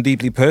emotions and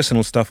deeply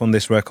personal stuff on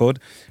this record.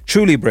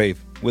 Truly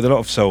brave, with a lot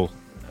of soul.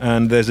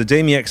 And there's a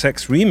Jamie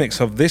XX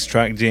remix of this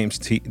track,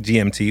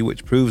 GMT,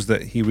 which proves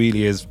that he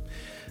really is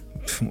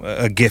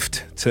a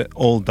gift to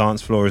all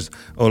dance floors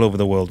all over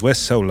the world. We're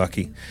so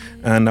lucky.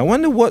 And I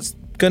wonder what's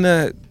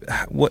gonna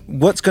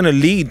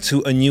lead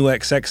to a new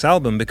XX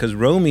album, because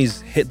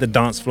Romy's hit the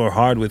dance floor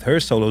hard with her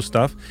solo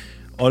stuff.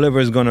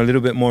 Oliver's gone a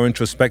little bit more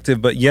introspective,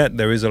 but yet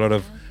there is a lot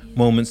of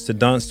moments to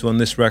dance to on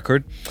this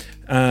record.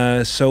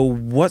 So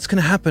what's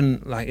gonna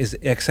happen? Like, is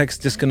XX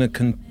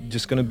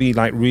just gonna be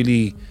like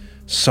really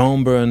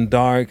somber and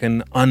dark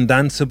and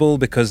undanceable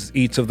because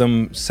each of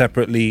them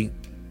separately,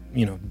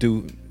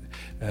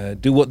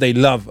 do what they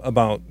love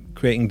about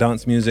creating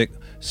dance music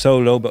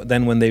solo, but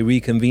then when they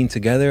reconvene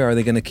together, are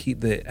they going to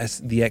keep the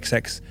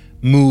XX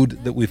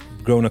mood that we've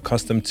grown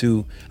accustomed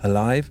to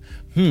alive?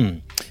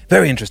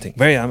 Very interesting.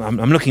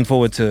 I'm looking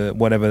forward to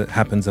whatever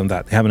happens on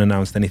that. They haven't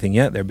announced anything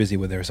yet. They're busy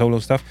with their solo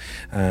stuff,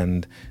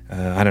 and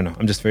I don't know.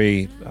 I'm just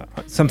very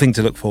something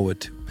to look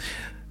forward to.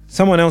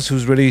 Someone else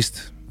who's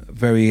released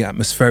very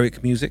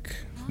atmospheric music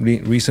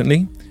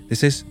recently.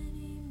 This is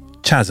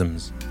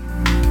Chasms.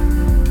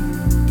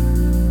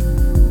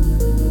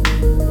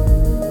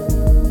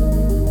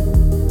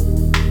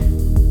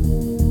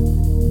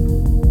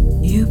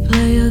 You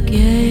play your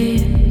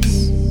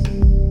games,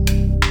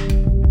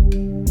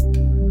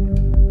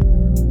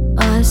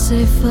 I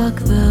say fuck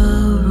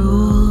the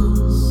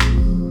rules.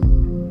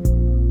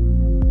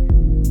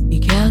 You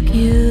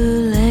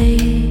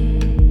calculate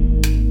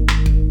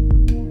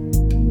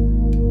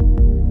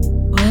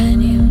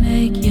when you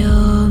make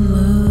your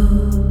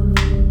move.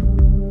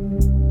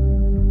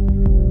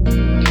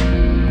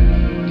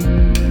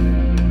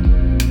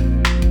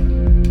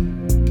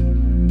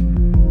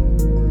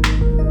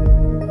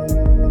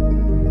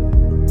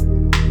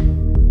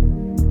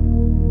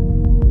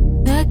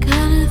 That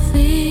kind of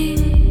thing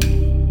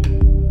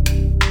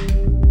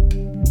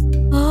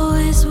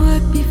always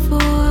worked before.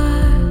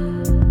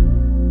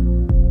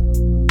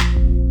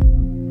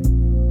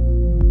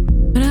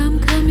 But I'm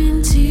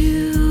coming to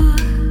you.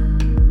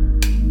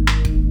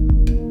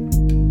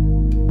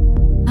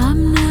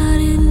 I'm not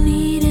in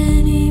need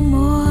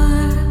anymore.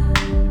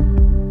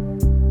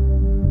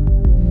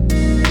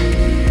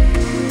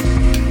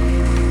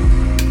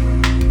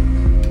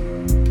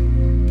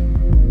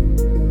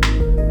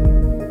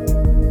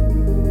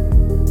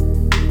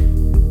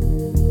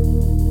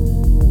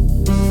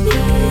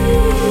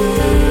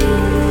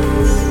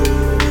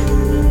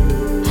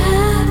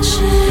 Have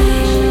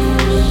changed.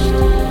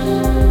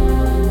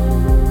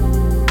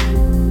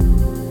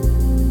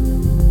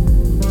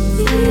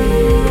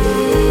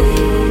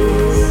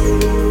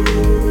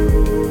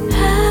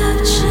 Have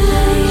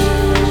changed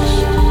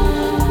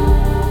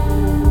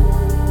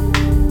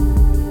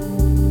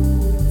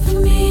for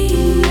me.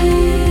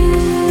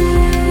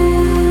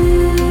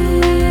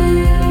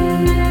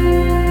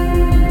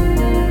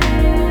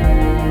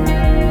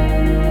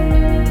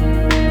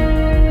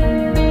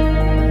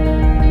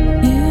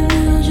 You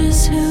know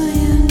just who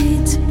you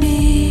need to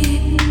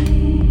be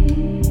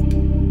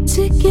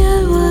to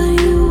get what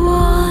you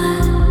want.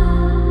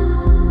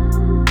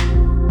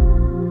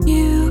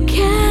 You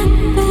can't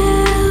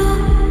fail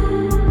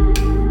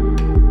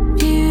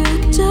if you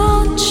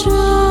don't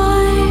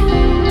try.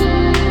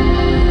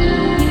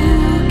 You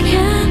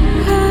can't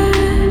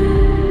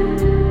hurt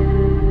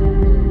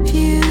if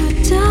you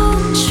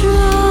don't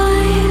try.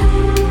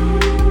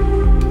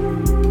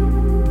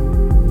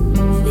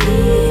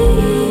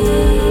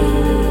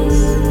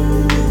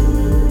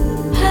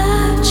 These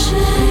have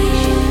changed.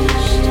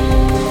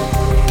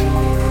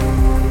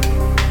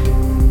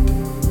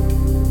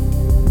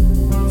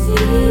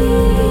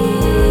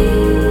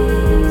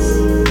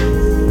 These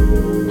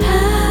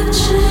have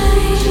changed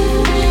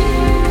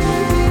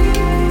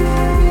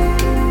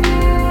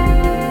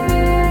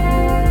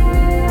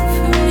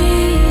for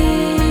me.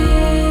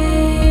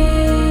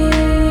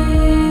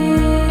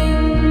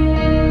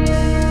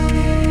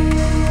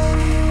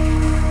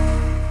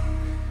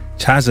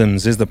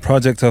 Chasms is the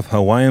project of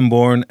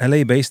Hawaiian-born,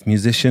 LA-based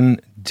musician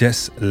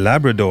Jess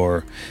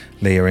Labrador.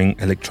 Layering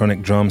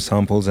electronic drum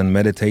samples and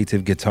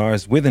meditative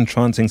guitars with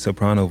entrancing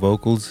soprano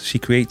vocals, she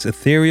creates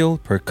ethereal,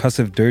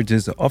 percussive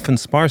dirges often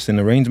sparse in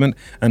arrangement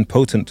and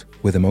potent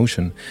with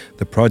emotion.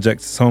 The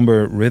project's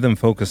somber,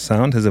 rhythm-focused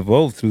sound has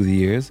evolved through the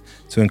years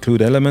to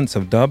include elements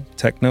of dub,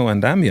 techno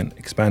and ambient,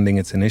 expanding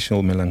its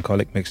initial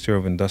melancholic mixture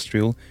of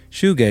industrial,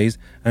 shoegaze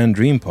and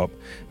dream pop.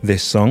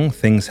 This song,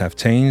 Things Have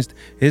Changed,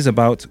 is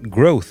about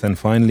growth and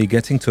finally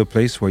getting to a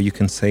place where you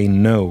can say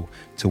no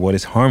to what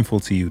is harmful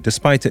to you,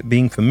 despite it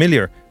being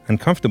familiar and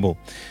comfortable.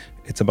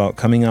 It's about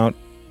coming out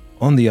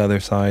on the other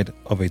side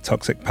of a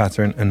toxic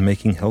pattern and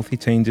making healthy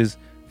changes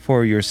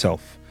for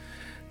yourself.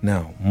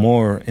 Now,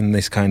 more in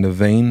this kind of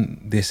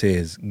vein, this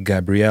is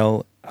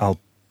Gabrielle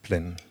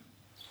Aplin.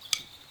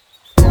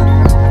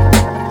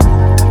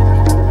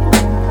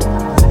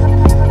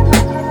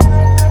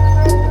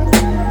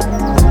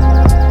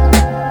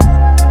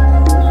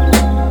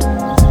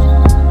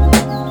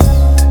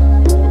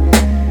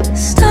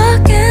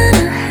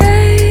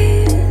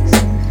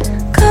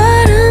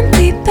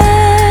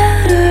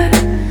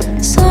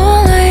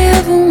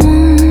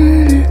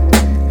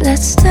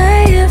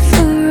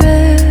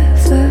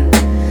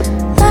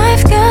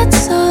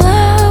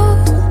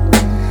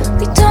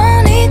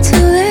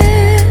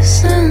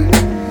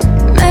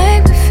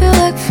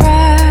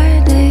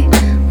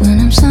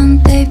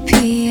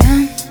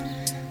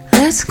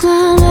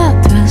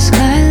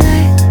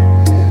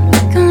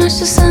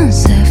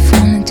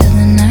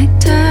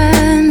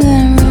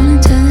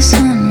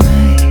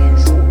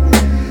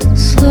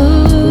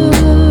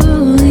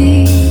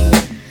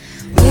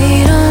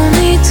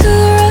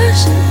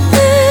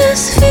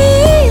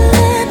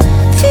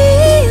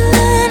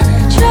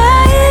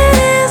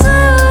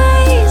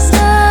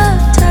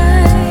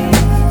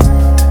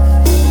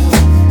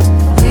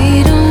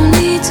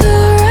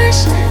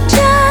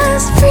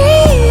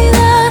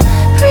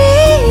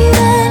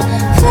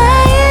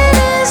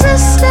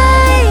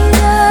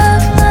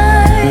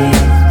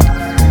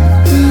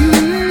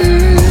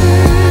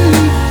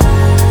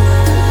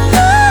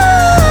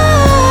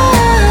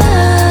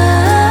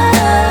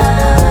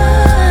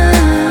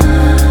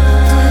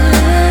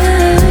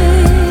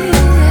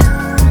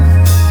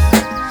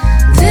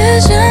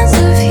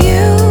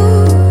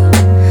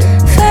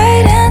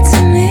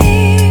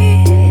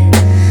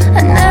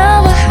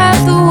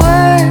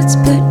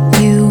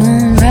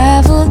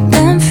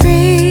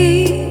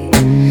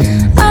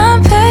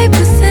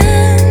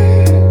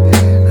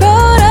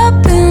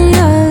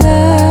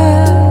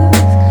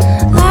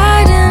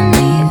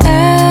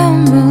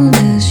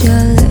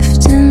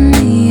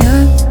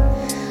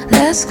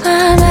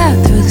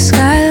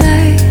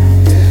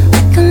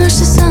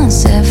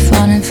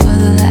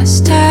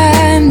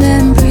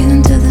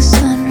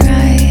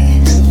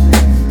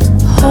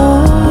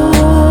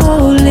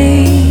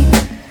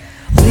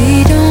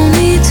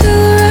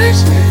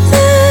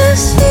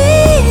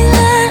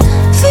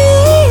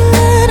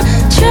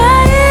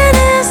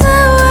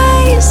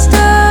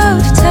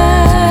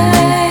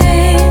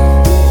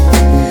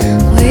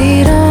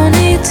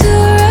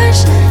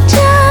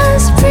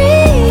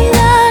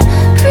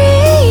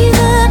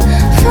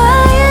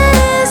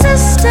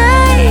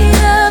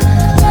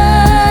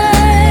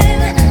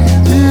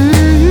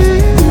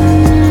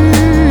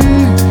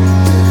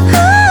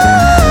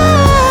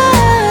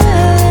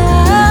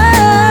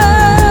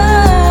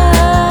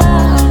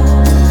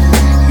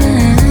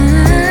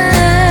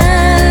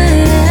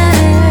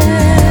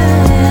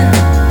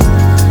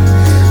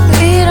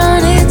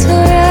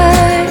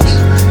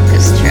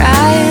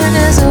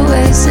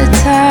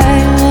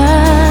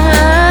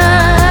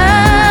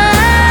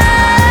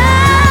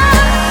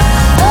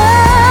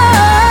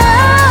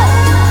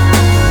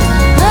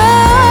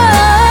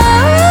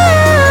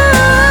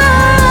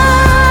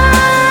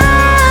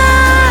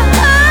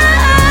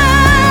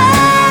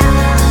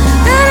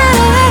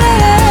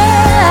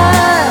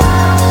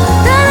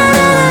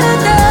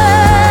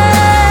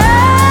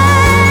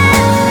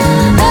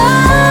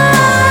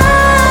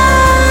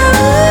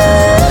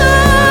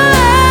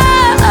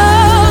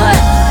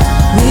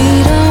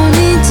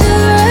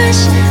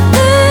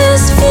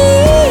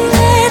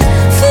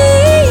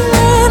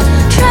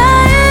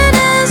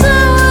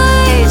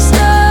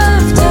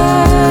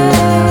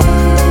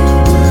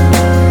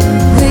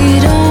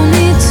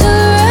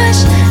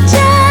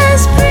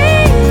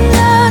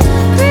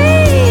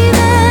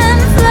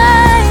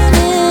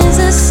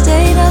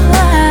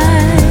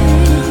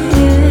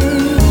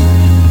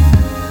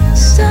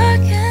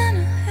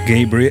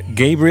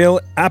 Gabrielle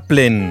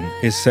Aplin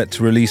is set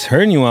to release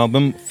her new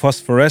album,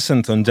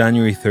 Phosphorescent, on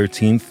January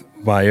 13th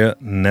via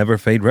Never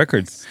Fade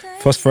Records.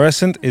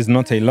 Phosphorescent is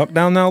not a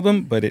lockdown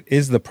album, but it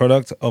is the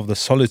product of the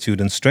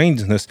solitude and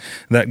strangeness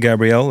that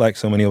Gabrielle, like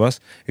so many of us,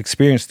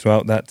 experienced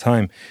throughout that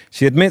time.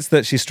 She admits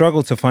that she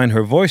struggled to find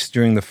her voice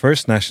during the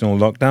first national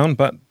lockdown,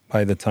 but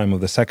by the time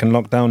of the second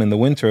lockdown in the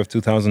winter of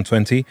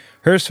 2020,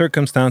 her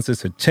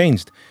circumstances had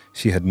changed.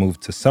 She had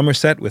moved to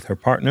Somerset with her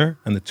partner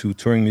and the two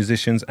touring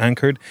musicians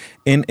anchored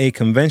in a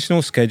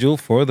conventional schedule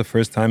for the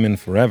first time in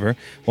forever,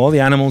 while the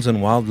animals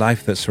and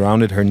wildlife that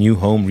surrounded her new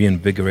home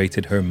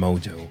reinvigorated her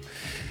mojo.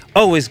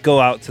 Always go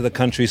out to the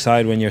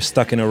countryside when you're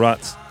stuck in a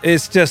rut.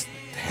 It's just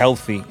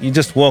healthy. You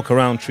just walk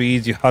around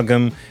trees, you hug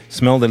them,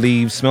 smell the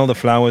leaves, smell the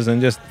flowers,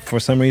 and just for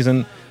some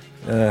reason,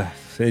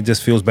 it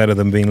just feels better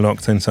than being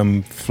locked in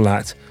some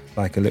flat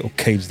like a little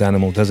caged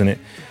animal, doesn't it?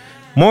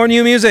 More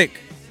new music.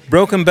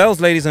 Broken Bells,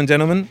 ladies and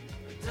gentlemen.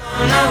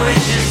 Don't know which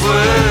is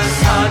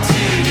worse, hard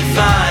to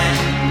define.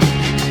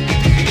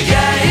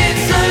 Yeah,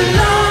 it's a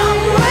long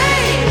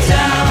way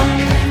down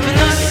from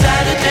those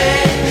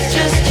Saturdays,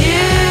 just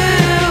you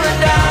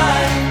and I.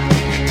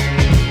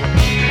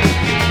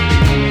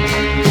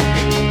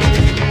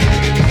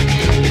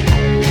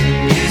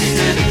 Used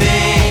to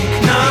think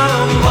no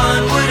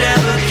one would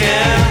ever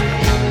care.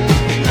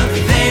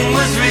 Nothing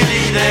was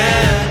really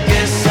there,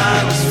 guess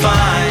I was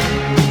fine.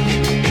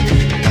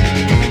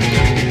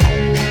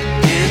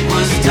 It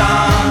was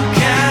dark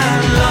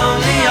and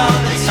lonely all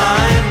the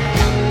time.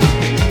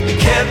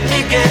 Kept me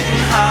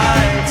getting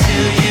high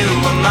till you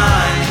were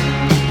mine.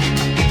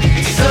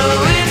 So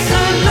it's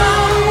a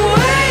long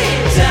way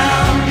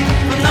down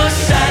from those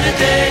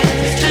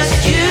Saturdays, just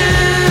you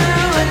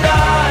and I.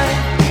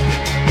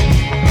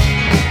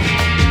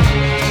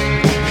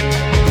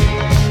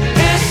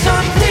 There's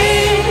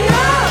something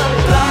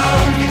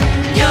about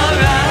your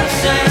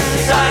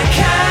absence I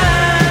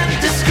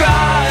can't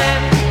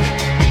describe.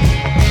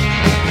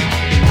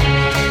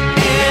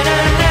 In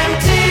an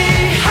empty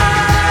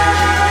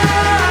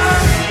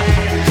house,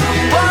 the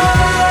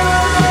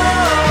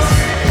walls,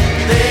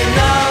 they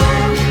know.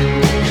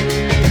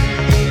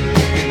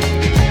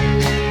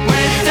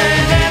 With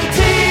an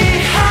empty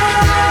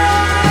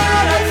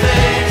heart, I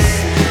face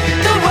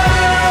the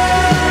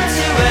world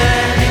to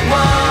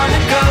anyone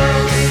who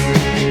goes.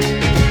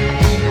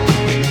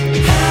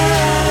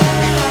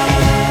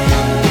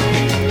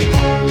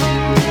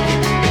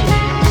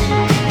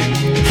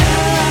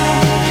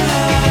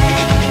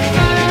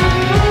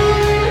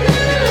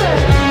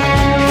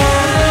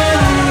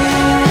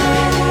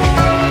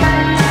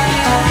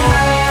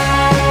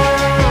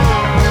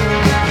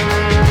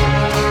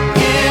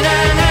 In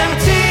an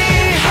empty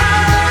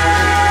house,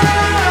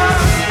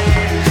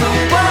 the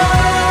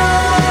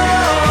walls,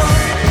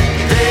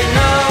 they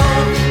know.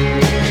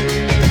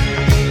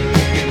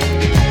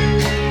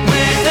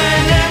 With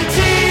an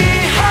empty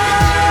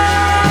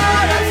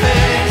heart, I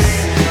face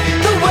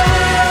the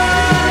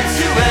world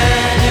to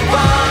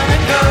anyone who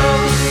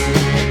goes.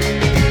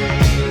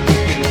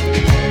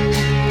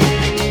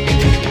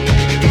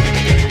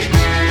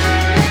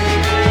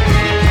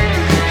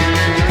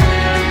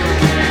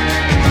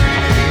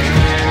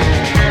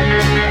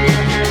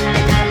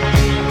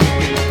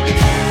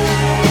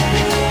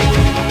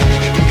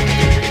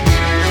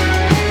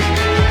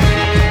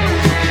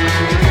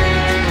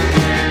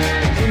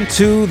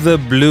 Into the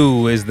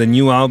Blue is the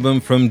new album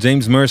from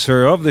James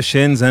Mercer of The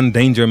Shins and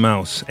Danger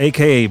Mouse,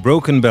 aka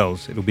Broken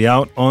Bells. It'll be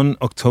out on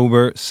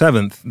October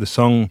 7th. The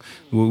song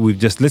we've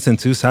just listened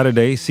to,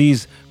 Saturday,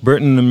 sees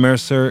Burton and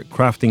Mercer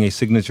crafting a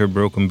signature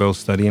Broken Bells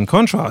study in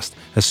contrast,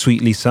 as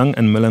sweetly sung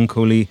and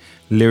melancholy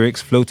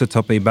lyrics float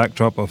atop a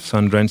backdrop of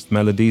sun-drenched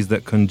melodies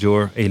that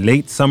conjure a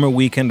late summer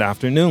weekend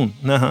afternoon.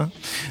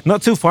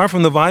 Not too far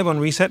from the vibe on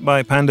Reset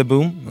by Panda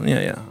Boom.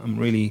 Yeah, I'm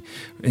really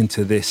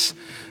into this.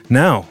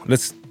 Now,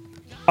 let's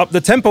up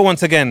the tempo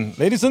once again.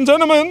 Ladies and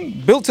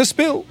gentlemen, Built to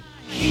Spill.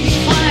 He's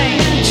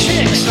playing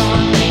tricks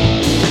on me.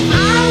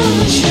 I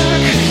wasn't sure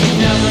 'cause you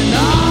never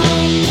know.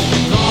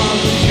 Gonna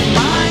lose your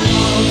mind,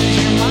 gonna lose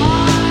your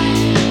mind.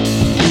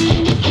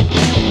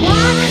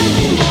 Why couldn't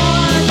be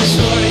more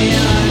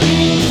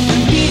disorienting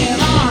than being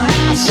on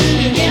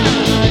acid in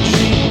a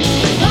dream?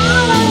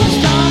 All I was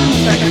done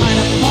with that kind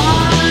of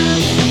fun.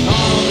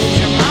 Gonna lose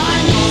your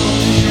mind, gonna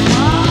lose your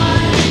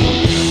mind.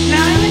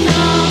 Now you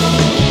know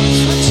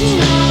it's what you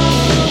know.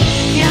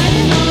 Yeah,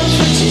 you know it's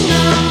what you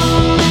know.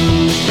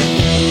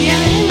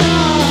 Yeah, you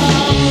know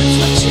it's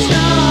what you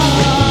know.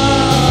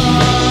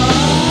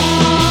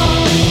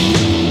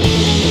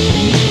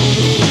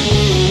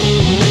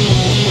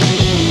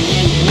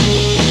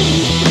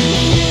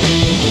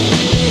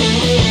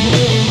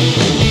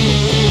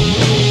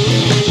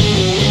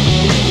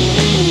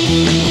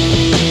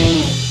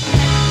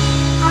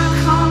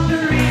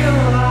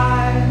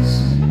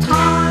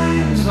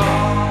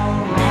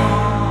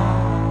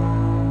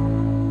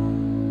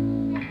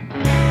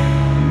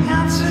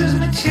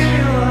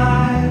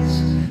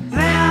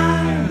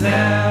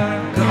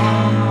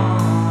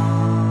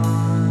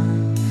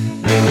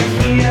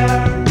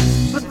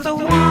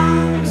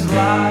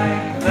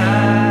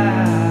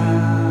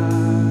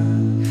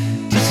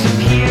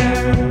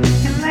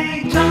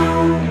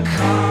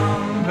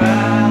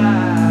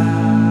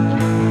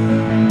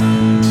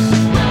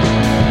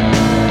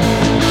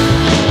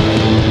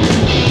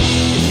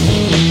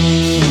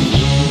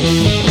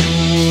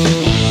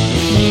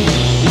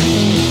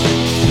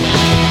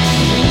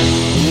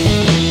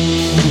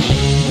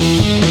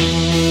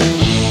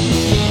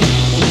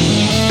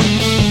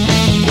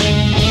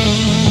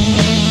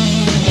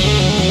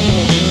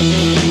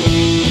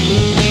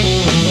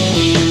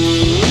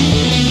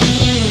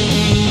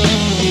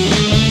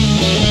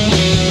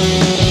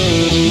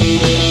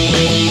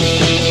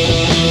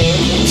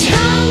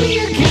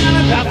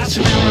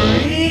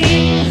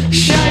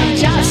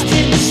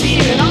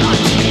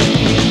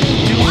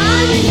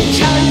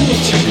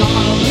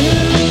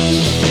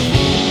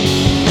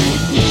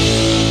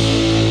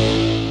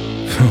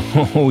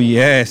 Oh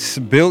yes,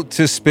 Built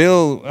to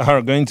Spill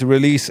are going to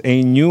release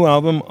a new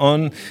album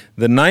on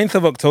the 9th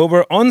of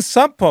October on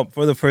Sub Pop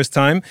for the first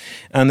time,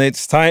 and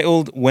it's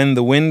titled When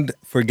the Wind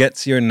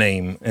Forgets Your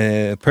Name.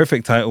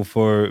 Perfect title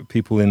for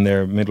people in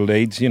their middle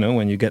age, you know,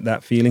 when you get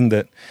that feeling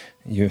that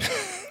you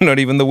not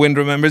even the wind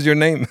remembers your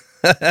name.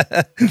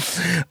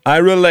 I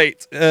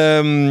relate.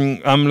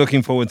 I'm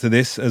looking forward to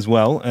this as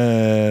well.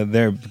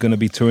 They're going to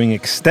be touring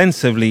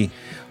extensively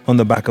on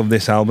the back of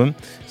this album,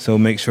 so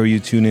make sure you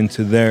tune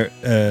into their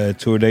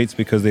tour dates,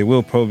 because they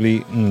will probably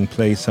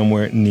play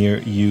somewhere near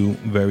you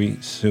very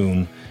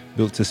soon.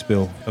 Built to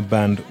Spill, a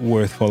band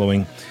worth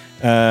following.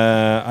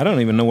 I don't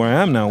even know where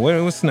I am now.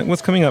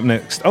 What's coming up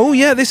next? Oh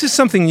yeah, this is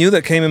something new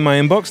that came in my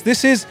inbox.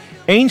 This is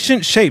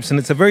Ancient Shapes, and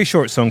it's a very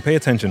short song. Pay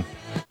attention.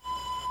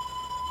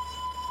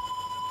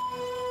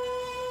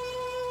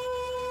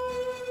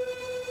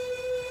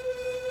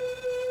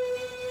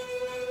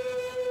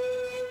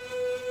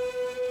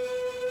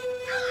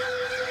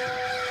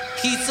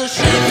 He's so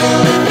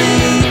shameful to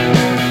me,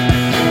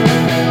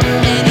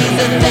 and he's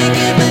a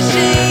thinking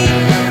machine.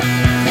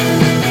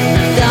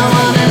 Don't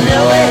wanna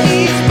know where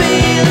he's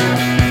been.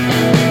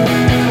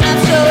 I'm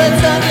sure it's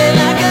something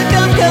like a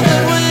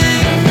gum-covered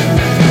wing.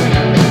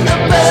 A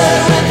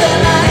bird with a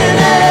lion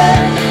head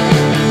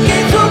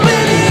keeps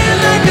open in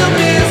like a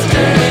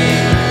mystery.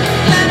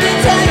 Let me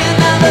tell you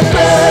now, the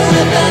bird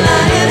with a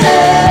lion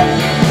head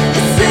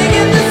is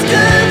singing the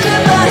scourge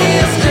of our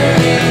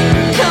history.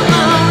 Come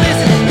on,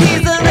 listen,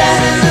 he's a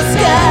rat in the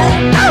sky.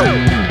 Oh!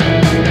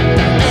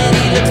 And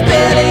he looks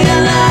barely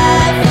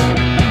alive.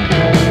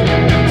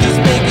 He's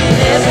making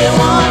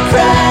everyone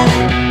cry.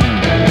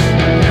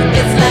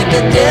 It's like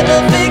the devil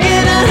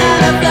figured out how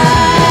to fly.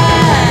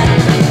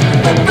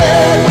 A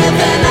bird with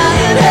an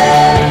iron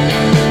head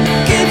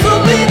keeps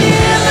open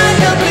in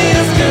like a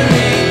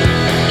mystery.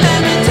 Let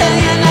me tell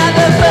you now,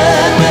 the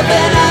bird with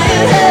an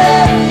iron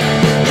head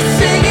is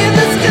singing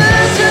the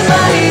scourge of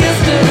our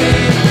history.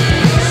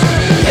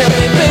 Help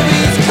me, baby,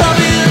 it's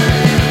coming,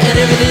 and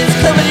everything's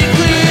coming in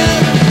clear.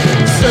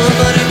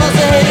 Somebody must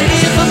have had it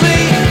in for me.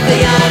 They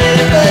got it,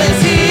 but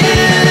it's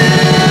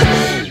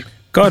here.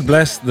 God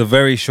bless the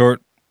very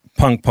short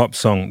punk pop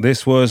song.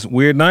 This was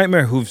Weird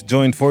Nightmare, who've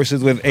joined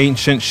forces with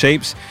Ancient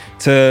Shapes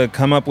to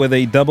come up with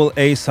a double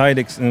A side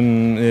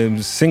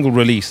single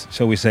release,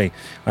 shall we say.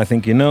 I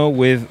Think You Know,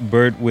 with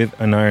Bird with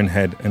an Iron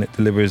Head, and it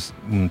delivers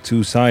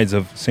two sides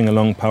of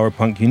sing-along power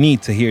punk you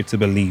need to hear to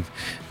believe.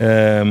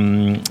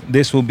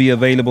 This will be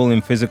available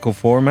in physical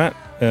format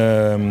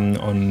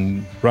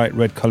on bright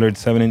red colored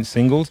 7-inch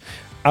singles,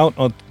 out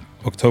on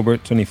October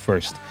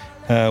 21st.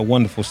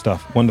 Wonderful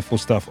stuff, wonderful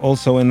stuff.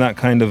 Also in that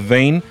kind of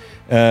vein,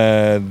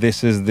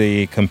 this is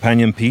the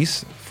companion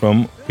piece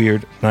from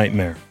Weird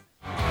Nightmare.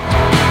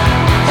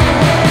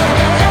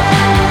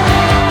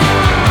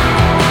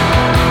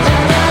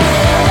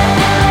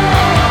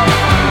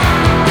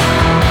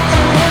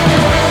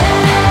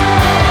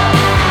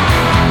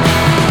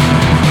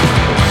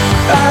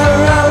 A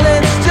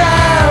rolling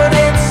stone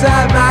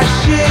inside my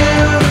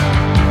shoe.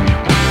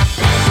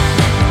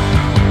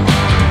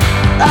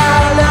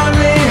 Our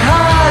lonely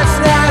hearts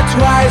now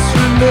twice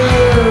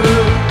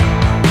removed.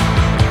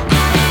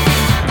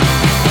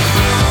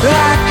 I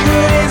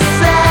couldn't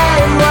say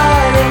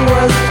what it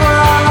was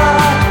for.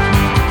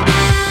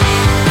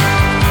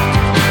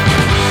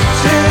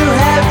 Too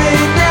heavy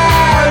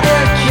now to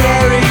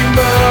carry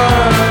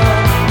more.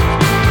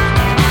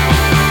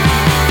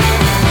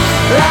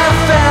 I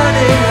found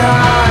it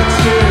hard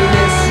to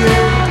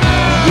listen.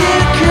 You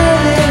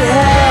couldn't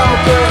help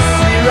but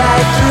see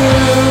right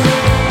through.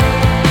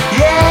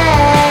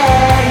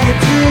 Yeah, you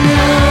do.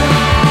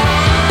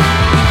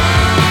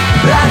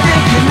 I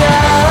think you know.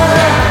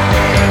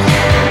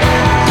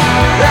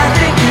 I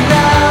think you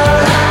know.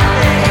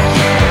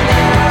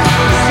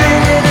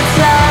 Spinning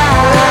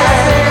inside.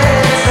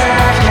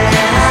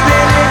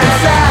 Spinning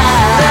inside.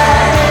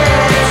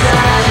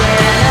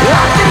 I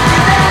think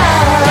you know.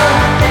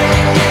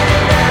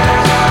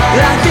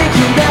 I think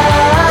you know.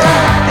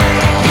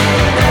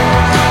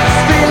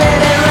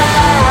 Spinning it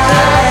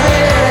right.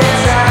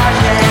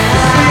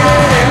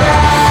 Spinning it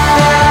right.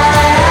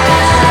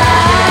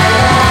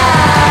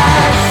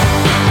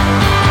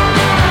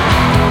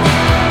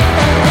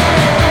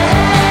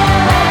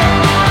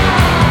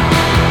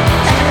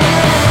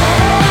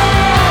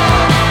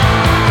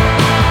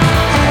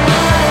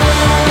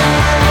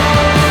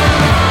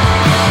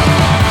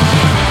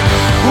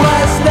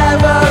 Was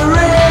never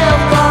real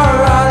for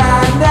all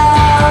I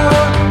know.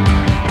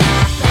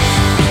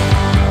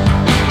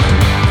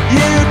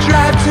 You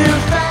drive too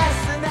fast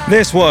and I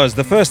This was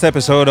the first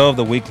episode of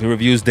the Weekly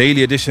Review's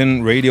Daily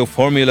Edition Radio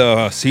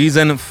Formula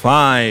Season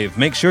 5.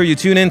 Make sure you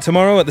tune in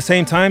tomorrow at the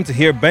same time to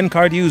hear Ben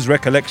Cardew's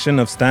recollection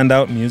of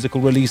standout musical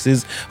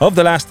releases of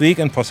the last week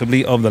and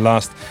possibly of the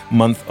last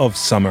month of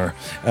summer.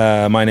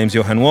 My name's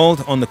Johan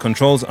Wald. On the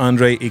controls,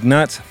 Andre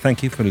Ignat.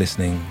 Thank you for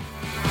listening.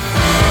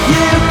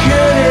 You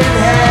couldn't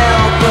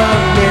help but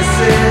miss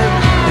it.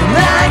 And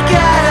I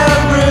got a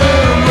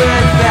room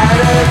without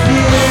a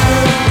view.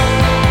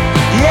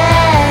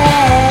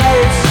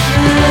 Yeah, it's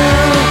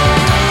true.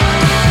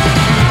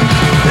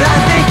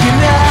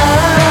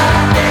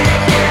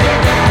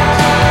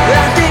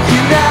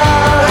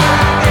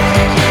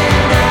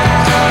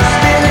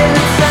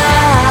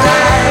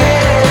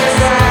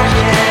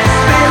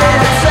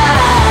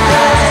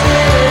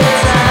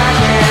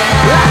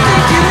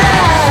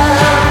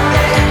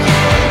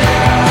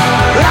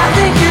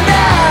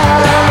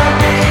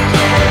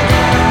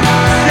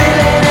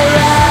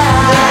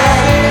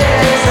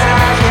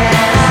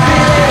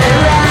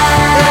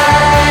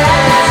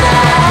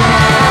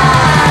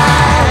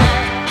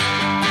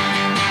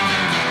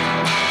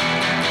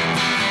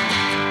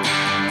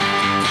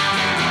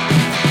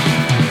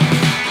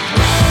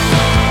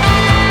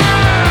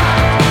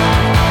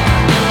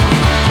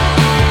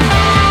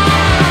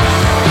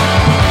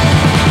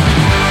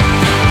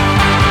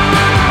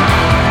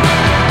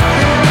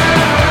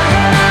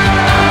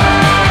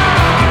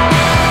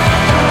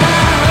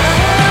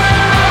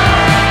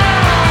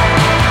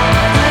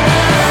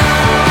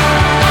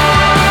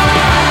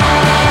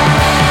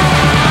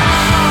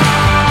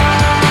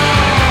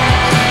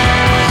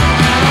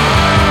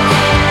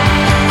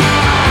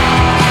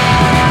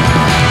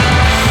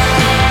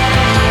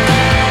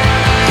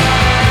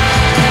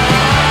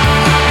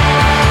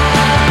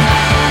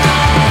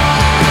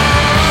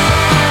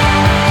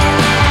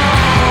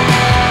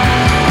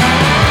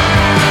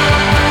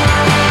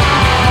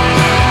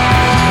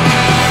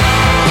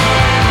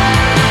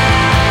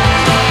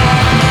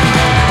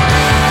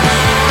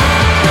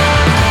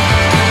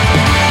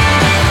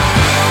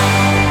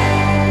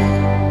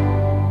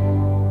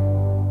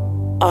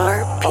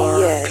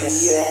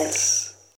 RPS.